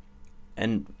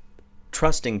 and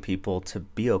trusting people to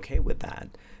be okay with that.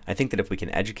 I think that if we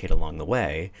can educate along the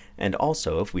way, and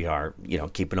also if we are,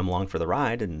 keeping them along for the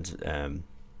ride and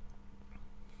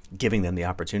giving them the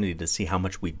opportunity to see how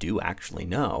much we do actually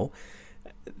know,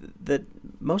 that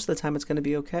most of the time it's going to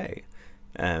be okay.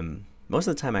 Most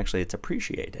of the time, actually, it's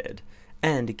appreciated,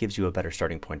 and it gives you a better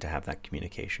starting point to have that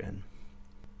communication.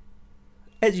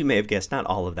 As you may have guessed, not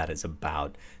all of that is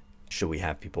about should we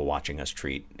have people watching us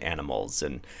treat animals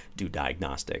and do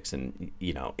diagnostics and,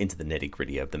 into the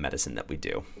nitty-gritty of the medicine that we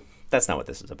do. That's not what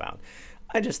this is about.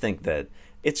 I just think that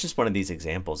it's just one of these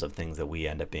examples of things that we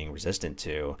end up being resistant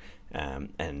to,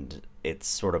 and it's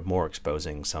sort of more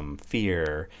exposing some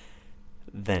fear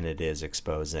than it is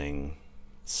exposing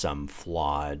some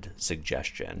flawed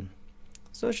suggestion.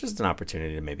 So it's just an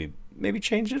opportunity to maybe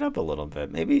change it up a little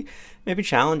bit, maybe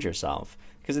challenge yourself.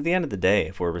 Because at the end of the day,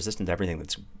 if we're resistant to everything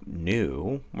that's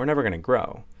new, we're never going to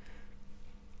grow.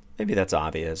 Maybe that's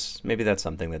obvious. Maybe that's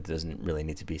something that doesn't really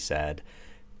need to be said.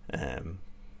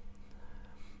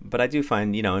 But I do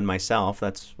find, in myself,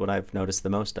 that's what I've noticed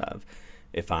the most of.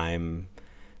 If I'm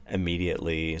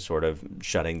immediately sort of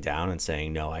shutting down and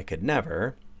saying, no, I could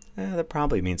never, that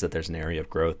probably means that there's an area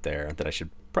of growth there that I should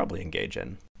probably engage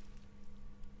in.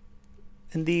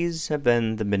 And these have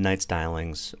been the Midnight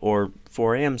Stylings, or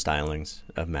 4 a.m. Stylings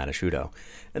of Matt Asciutto.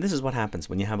 And this is what happens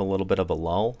when you have a little bit of a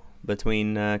lull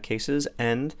between cases,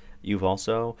 and you've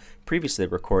also previously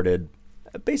recorded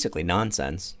basically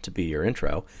nonsense to be your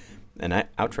intro and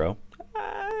outro.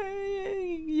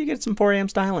 You get some 4 a.m.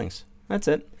 Stylings. That's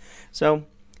it. So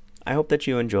I hope that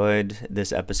you enjoyed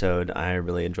this episode. I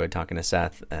really enjoyed talking to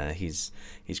Seth. He's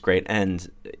great.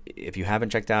 And if you haven't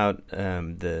checked out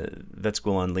the Vet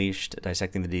School Unleashed,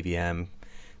 Dissecting the DVM,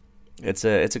 it's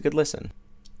a good listen.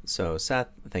 So Seth,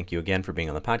 thank you again for being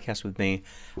on the podcast with me.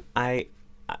 I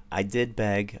did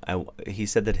beg. He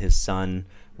said that his son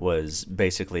was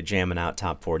basically jamming out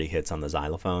top 40 hits on the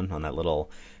xylophone on that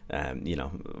little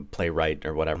playwright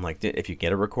or whatever. I'm like, if you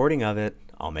get a recording of it,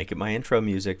 I'll make it my intro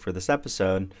music for this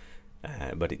episode.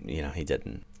 But he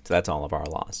didn't. So that's all of our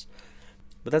loss.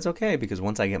 But that's okay, because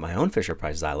once I get my own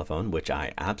Fisher-Price xylophone, which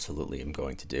I absolutely am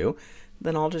going to do,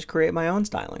 then I'll just create my own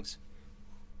stylings.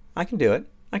 I can do it.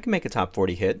 I can make a top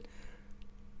 40 hit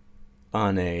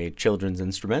on a children's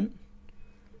instrument.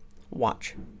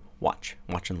 Watch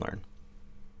and learn.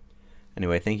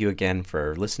 Anyway, thank you again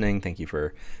for listening. Thank you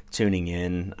for tuning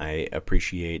in. I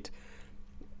appreciate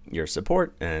your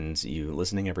support and you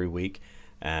listening every week.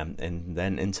 And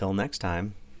then until next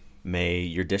time, may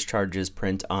your discharges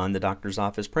print on the doctor's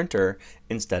office printer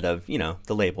instead of,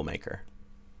 the label maker.